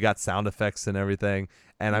 That's why you got sound effects and everything.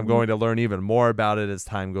 And I'm going to learn even more about it as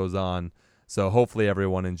time goes on. So hopefully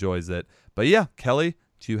everyone enjoys it. But yeah, Kelly,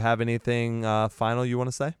 do you have anything final you want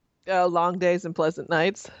to say? Long days and pleasant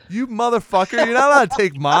nights. You motherfucker. You're not allowed to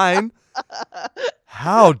take mine.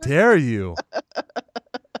 How dare you?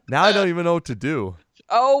 Now I don't even know what to do.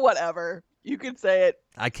 Oh, whatever. You can say it.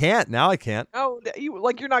 I can't. Now I can't. Oh,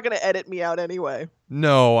 you're not going to edit me out anyway.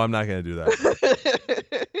 No, I'm not going to do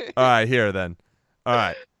that. All right, here then. All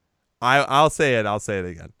right. I'll say it. I'll say it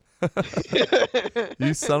again.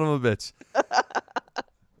 You son of a bitch.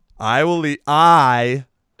 I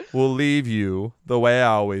will leave you the way I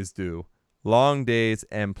always do. Long days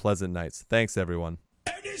and pleasant nights. Thanks, everyone.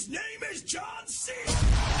 And his name is John C.